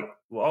was like,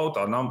 well, hold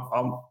on,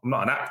 I'm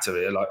not an actor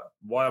here. Like,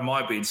 why am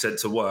I being sent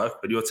to work,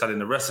 but you're telling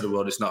the rest of the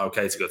world it's not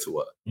okay to go to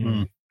work?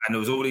 Mm. And there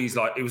was all these,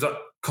 like, it was like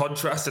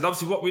contrast. And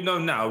obviously what we know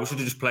now, we should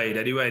have just played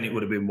anyway and it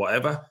would have been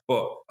whatever.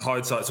 But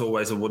hindsight's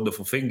always a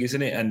wonderful thing,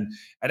 isn't it? And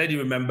then you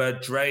remember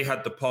Dre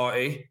had the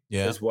party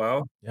as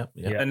well. Yeah.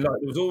 And like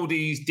there was all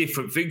these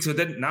different things. So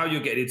then now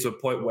you're getting into a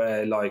point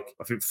where, like,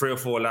 I think 3 or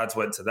 4 lads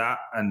went to that.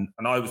 And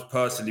I was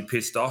personally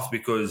pissed off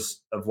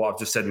because of what I've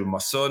just said with my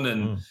son.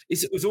 And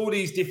it was all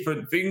these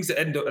different things that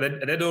end up,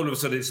 and then all of a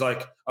sudden it's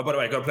like, oh, by the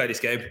way, go play this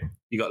game.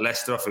 You got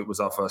Leicester. I think it was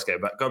our first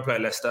game back. Go play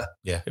Leicester.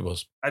 Yeah, it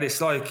was. And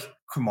it's like,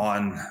 come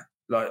on.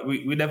 Like,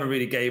 we never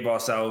really gave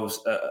ourselves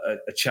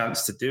a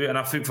chance to do it. And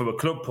I think from a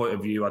club point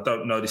of view, I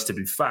don't know this to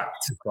be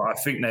fact, but I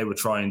think they were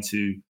trying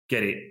to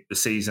get the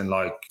season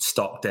like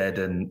stop dead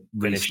and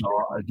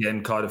restart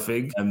again kind of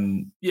thing.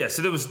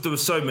 So there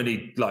was so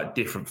many like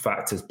different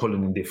factors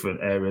pulling in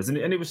different areas. And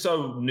it was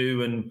so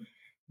new and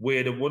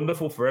weird and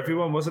wonderful for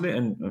everyone, wasn't it?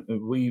 And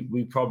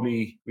we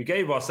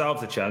gave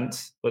ourselves a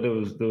chance, but there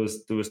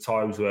was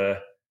times where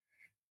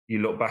you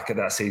look back at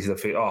that season and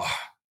think,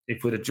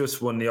 if we'd have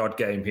just won the odd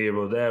game here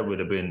or there, we'd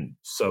have been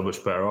so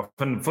much better off.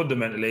 And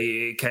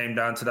fundamentally, it came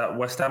down to that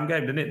West Ham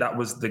game, didn't it? That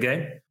was the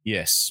game.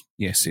 Yes,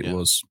 it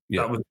was.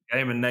 Yeah. That was the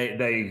game. And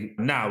they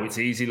now it's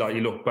easy. Like,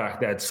 you look back,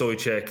 they had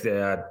Soychek, they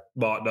had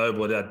Mark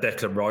Noble, they had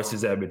Declan Rice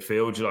as their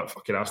midfield. You're like,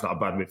 fucking hell, that's not a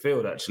bad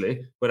midfield,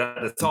 actually. But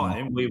at the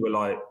time, we were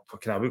like,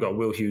 fucking hell, we've got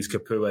Will Hughes,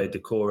 Capoue,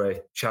 Decore,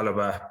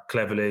 Chalobah,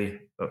 Cleverley.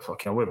 But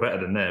fucking hell, we're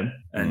better than them.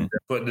 And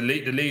but the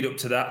lead up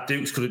to that,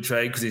 Dukes couldn't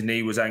trade because his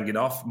knee was hanging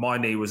off. My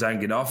knee was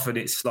hanging off. And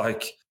it's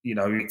like, you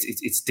know,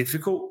 it's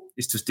difficult.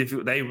 It's just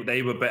difficult.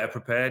 They were better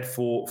prepared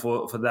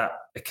for that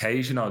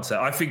occasion, I'd say.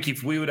 I think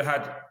if we would have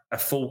had a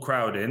full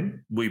crowd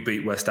in, we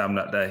beat West Ham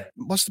that day. It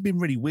must have been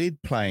really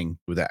weird playing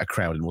without a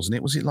crowd in, wasn't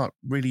it? Was it like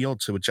really odd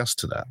to adjust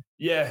to that?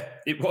 Yeah,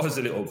 it was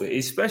a little bit,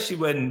 especially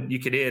when you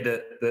could hear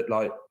that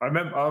like,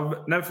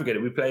 I'll never forget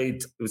it.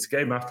 It was a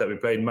game after we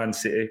played Man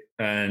City,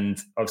 and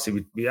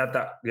obviously we had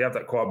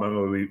that quiet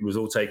moment where we was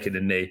all taking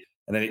a knee.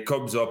 And then it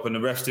comes up and the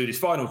ref's doing his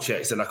final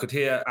checks, and I could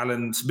hear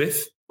Alan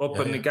Smith up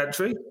in the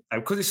gantry.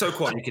 And because it's so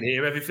quiet, you can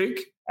hear everything.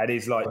 And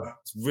he's like,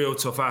 it's real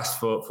tough ass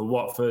for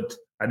Watford.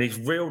 And he's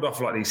reeled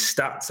off like these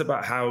stats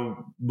about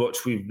how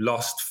much we've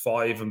lost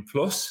 5 and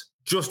plus,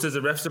 just as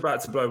the ref's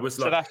about to blow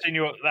whistle. So that's in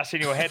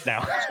your head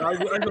now. As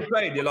you're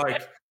playing, you're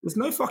like, there's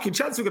no fucking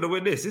chance we're going to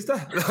win this, is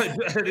there?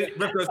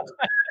 Ref goes,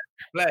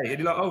 play. And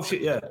you're like, oh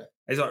shit, yeah. And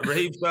he's like,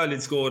 Raheem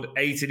Sterling scored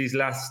 8 in his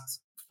last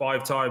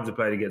 5 times he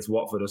played against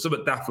Watford or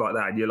something daft like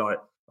that. And you're like,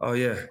 oh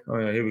yeah,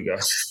 here we go.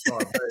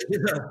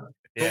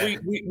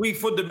 But we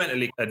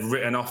fundamentally had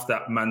written off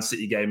that Man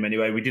City game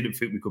anyway. We didn't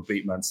think we could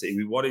beat Man City.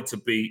 We wanted to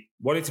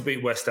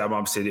beat West Ham.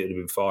 Obviously, it would have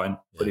been fine.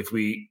 Yeah. But if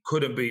we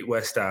couldn't beat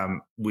West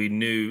Ham, we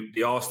knew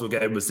the Arsenal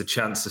game was the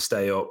chance to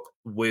stay up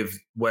with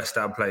West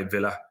Ham playing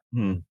Villa.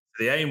 The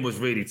aim was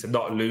really to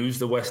not lose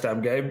the West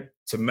Ham game,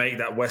 to make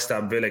that West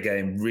Ham Villa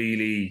game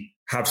really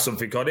have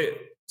something on it.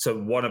 So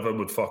one of them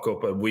would fuck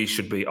up and we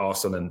should beat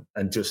Arsenal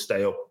and just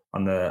stay up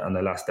on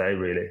the last day,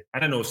 really.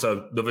 And then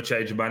also another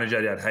change of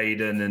manager. They had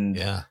Hayden and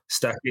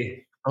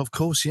Stacky. Of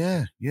course,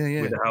 yeah.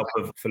 With the help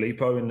of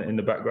Filippo in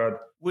the background.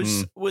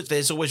 Was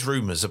there's always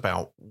rumours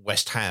about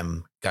West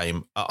Ham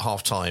game at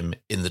halftime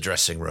in the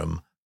dressing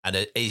room, and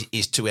it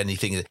is to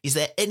anything. Is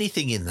there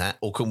anything in that,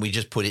 or can we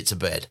just put it to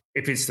bed?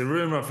 If it's the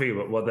rumour, I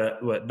think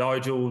what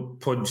Nigel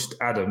punched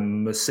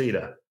Adam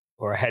Masida.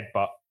 Or a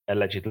headbutt,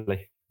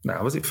 allegedly.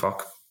 No, was it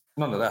fuck?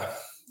 None of that.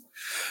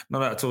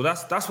 None of that at all.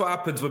 That's what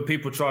happens when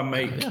people try and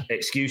make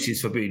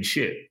excuses for being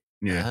shit.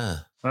 Yeah.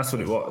 That's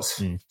what it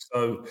was.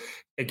 So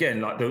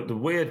again, like the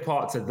weird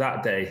part of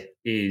that day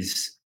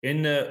is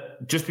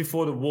just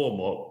before the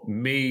warm-up,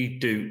 me,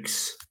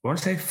 Dukes, I want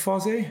to say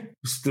Fozzie?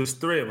 There's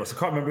three of us. I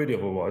can't remember who the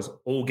other was,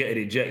 all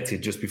getting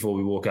ejected just before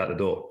we walk out the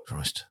door.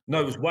 Christ. No,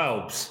 it was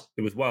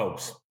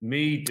Welbs.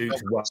 Me,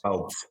 Dukes,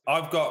 Welbs.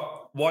 I've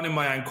got one in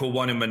my ankle,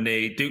 one in my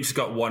knee. Dukes has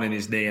got one in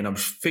his knee, and I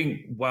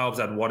think Welbs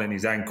had one in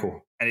his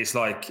ankle. And it's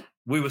like,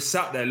 we were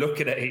sat there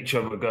looking at each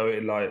other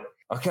going like,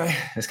 okay,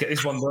 let's get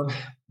this one done. Do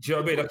you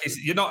know what I mean? Like,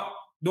 you're not...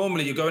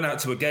 Normally, you're going out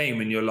to a game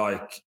and you're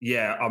like,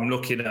 yeah, I'm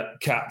looking at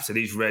Caps and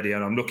he's ready,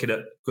 and I'm looking at...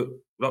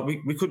 Like,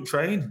 we couldn't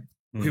train.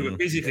 We were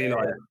physically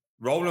like,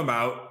 roll them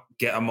out,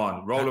 get them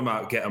on. Roll them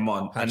out, get them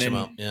on. Patch and then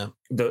them up, yeah.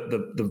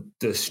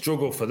 The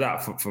struggle for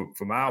that,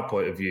 from our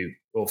point of view,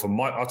 or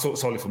I'll talk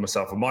solely for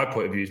myself, from my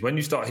point of view, is when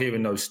you start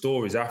hearing those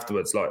stories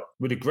afterwards, like,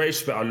 with the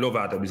greatest respect, I love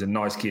Adam, he's a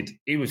nice kid.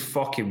 He was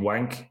fucking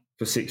wank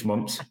for 6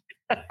 months.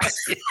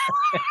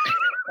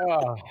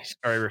 Oh, it's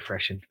very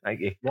refreshing. Thank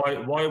you.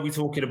 Why are we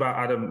talking about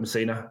Adam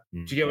Messina?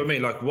 Do you get what I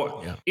mean? Like,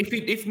 what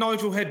if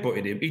Nigel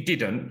headbutted him? He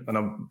didn't, and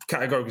I'm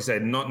categorically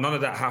saying none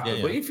of that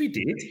happened. But if he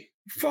did, he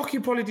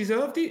fucking probably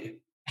deserved it.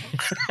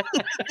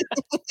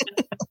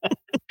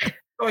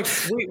 Like,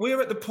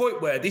 we're at the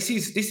point where this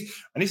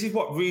is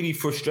what really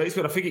frustrates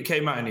me. I think it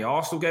came out in the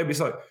Arsenal game.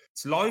 It's like,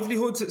 it's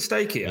livelihoods at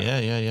stake here.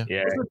 Yeah.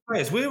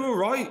 We're all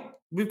right.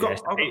 We've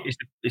got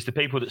it's the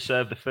people that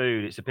serve the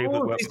food. It's the people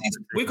that work.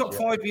 We've got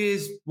 5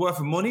 years worth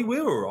of money.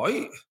 We're all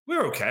right.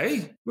 We're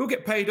okay. We'll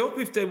get paid up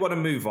if they want to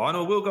move on,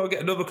 or we'll go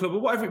get another club, or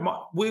whatever it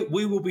might.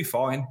 We will be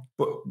fine.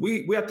 But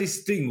we had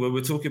this thing where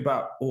we're talking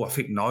about, I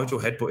think Nigel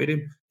headbutted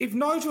him. If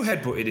Nigel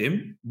headbutted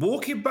him,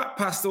 walking back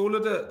past all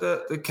of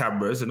the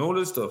cameras and all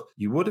of the stuff,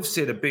 you would have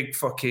seen a big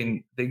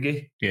fucking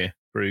thingy. Yeah,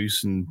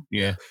 bruise and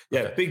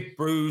big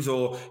bruise,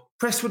 or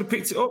press would have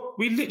picked it up.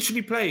 We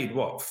literally played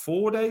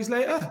 4 days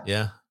later.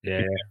 Yeah.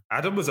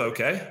 Adam was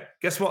okay.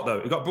 Guess what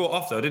though? He got brought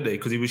off though, didn't he?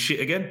 Because he was shit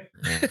again.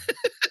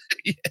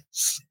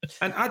 Yes.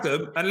 And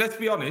let's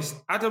be honest,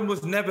 Adam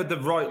was never the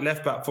right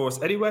left back for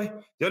us anyway.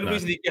 The only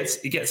reason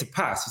he gets a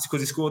pass is because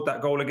he scored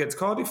that goal against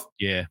Cardiff.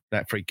 Yeah,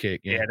 that free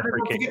kick. Yeah, the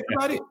free kick.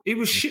 About it. He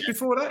was shit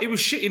before that. He was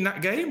shit in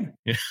that game.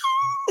 Yeah.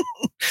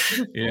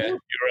 Yeah, you're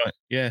right.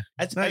 Yeah,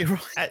 you're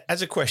right.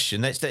 As a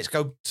question, let's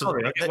go to.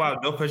 Sorry, I get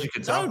wound up, as you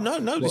can tell.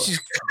 No. This is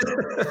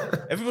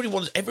everybody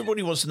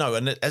wants to know,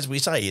 and as we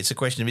say, it's a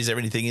question of, is there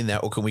anything in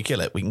that, or can we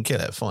kill it? We can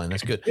kill it. Fine,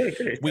 that's good.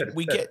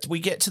 We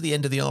get to the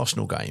end of the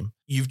Arsenal game.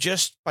 You've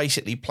just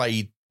basically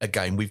played a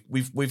game.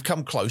 We've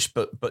come close,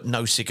 but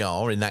no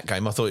cigar in that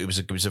game. I thought it was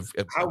a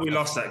how we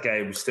lost that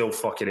game still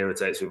fucking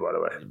irritates me, by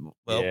the way.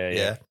 Well,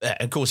 yeah.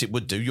 Of course it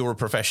would do. You're a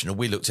professional.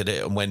 We looked at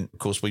it and went, of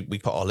course, we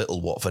put our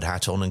little Watford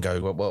hat on and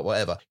go, well,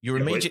 whatever. You're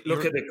immediately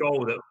look at the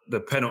goal, the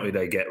penalty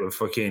they get when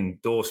fucking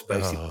Dorse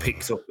basically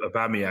picks up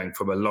Aubameyang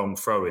from a long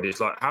throw. It's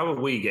like, how are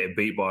we getting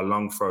beat by a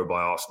long throw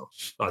by Arsenal?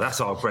 Like,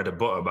 that's our bread and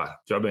butter, man.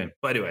 Do you know what I mean?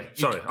 But anyway,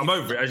 sorry, I'm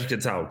over it, as you can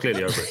tell.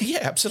 Clearly over it. Yeah,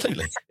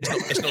 absolutely.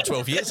 It's not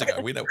 12 years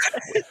ago. We know.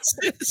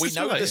 We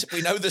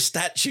know the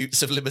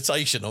statutes of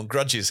limitation on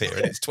grudges here,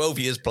 and it's 12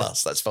 years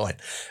plus. That's fine.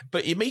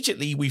 But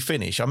immediately we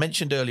finish. I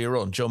mentioned earlier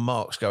on, John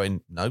Marks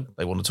going, no,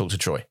 they want to talk to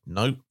Troy.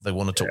 No, they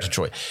want to talk to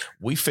Troy.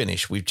 We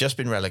finish. We've just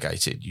been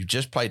relegated. You've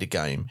just played a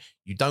game.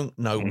 You don't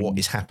know what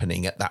is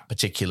happening at that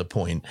particular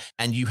point,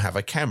 and you have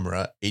a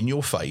camera in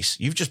your face.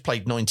 You've just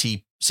played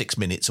 96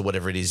 minutes or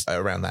whatever it is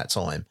around that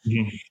time.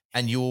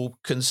 And your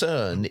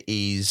concern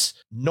is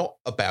not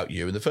about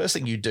you. And the first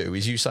thing you do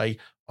is you say,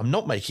 I'm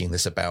not making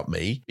this about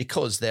me,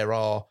 because there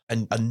are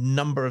a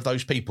number of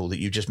those people that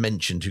you just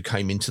mentioned who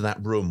came into that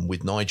room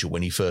with Nigel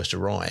when he first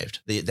arrived.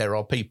 There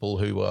are people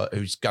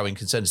whose going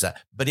concern is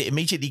that, but it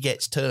immediately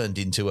gets turned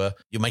into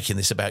you're making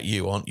this about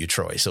you, aren't you,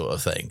 Troy, sort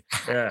of thing.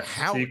 Yeah.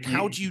 How do you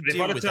deal with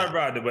that? If I'd turned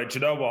around and went,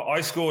 you know what, I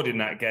scored in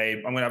that game,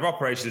 I'm going to have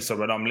operation this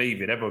summer and I'm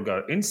leaving, everyone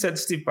go,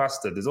 insensitive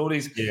bastard. There's all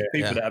these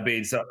people that are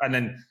being so, and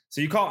then, so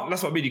you can't,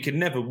 that's what I mean, you can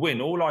never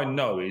win. All I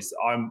know is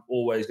I'm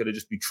always going to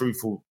just be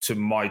truthful to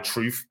my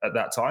truth at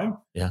that time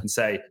and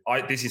say,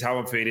 this is how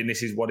I'm feeling,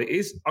 this is what it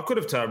is. I could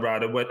have turned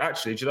around and went,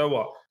 actually, do you know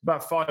what?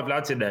 About 5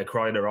 lads in there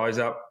crying their eyes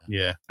out.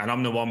 Yeah. And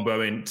I'm the one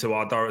going to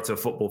our director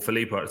of football,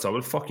 Filippo, at the time,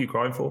 what the fuck are you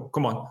crying for?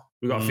 Come on,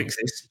 we got to fix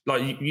this.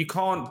 Like, you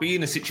can't be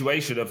in a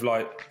situation of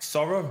like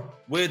sorrow.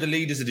 We're the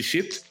leaders of the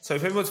ship. So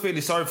if everyone's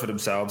feeling sorry for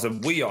themselves,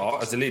 and we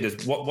are as the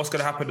leaders, what's going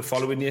to happen the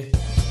following year?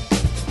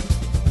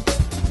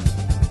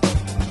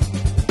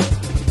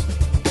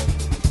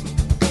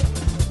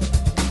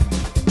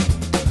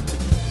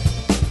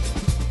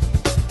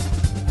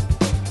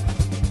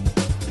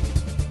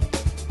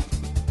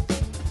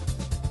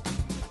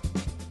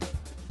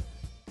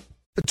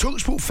 The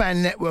TalkSport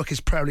Fan Network is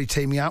proudly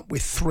teaming up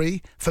with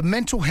 3 for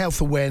Mental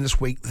Health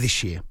Awareness Week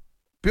this year.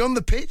 Beyond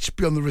the pitch,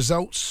 beyond the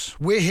results,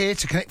 we're here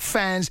to connect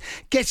fans,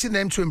 getting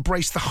them to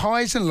embrace the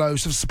highs and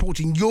lows of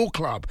supporting your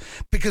club,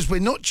 because we're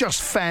not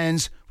just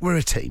fans, we're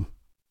a team.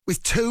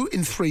 With 2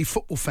 in 3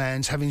 football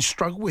fans having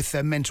struggled with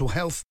their mental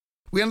health,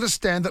 we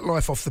understand that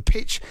life off the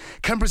pitch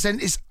can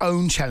present its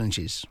own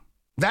challenges.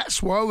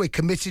 That's why we're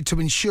committed to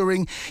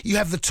ensuring you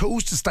have the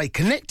tools to stay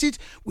connected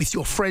with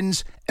your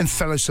friends and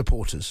fellow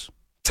supporters.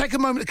 Take a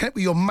moment to connect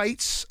with your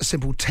mates. A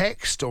simple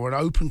text or an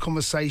open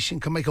conversation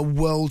can make a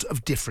world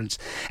of difference.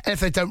 And if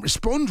they don't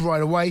respond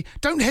right away,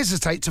 don't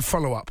hesitate to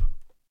follow up.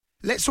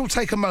 Let's all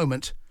take a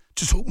moment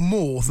to talk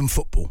more than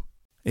football.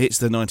 It's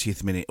the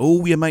 90th minute.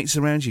 All your mates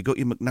around, you got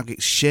your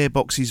McNuggets share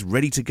boxes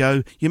ready to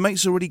go. Your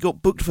mates already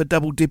got booked for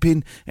double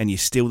dipping, and you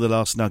steal the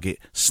last nugget,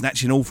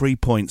 snatching all 3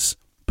 points.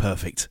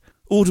 Perfect.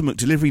 Order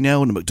McDelivery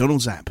now on the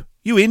McDonald's app.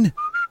 You in?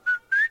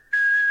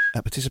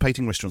 At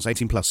participating restaurants,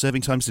 18 plus,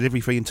 serving times,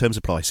 delivery free and terms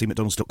apply. See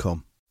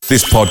mcdonalds.com.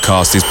 This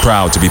podcast is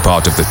proud to be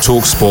part of the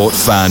TalkSport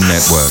Fan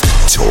Network.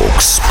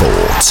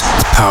 TalkSport.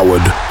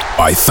 Powered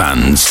by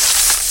fans.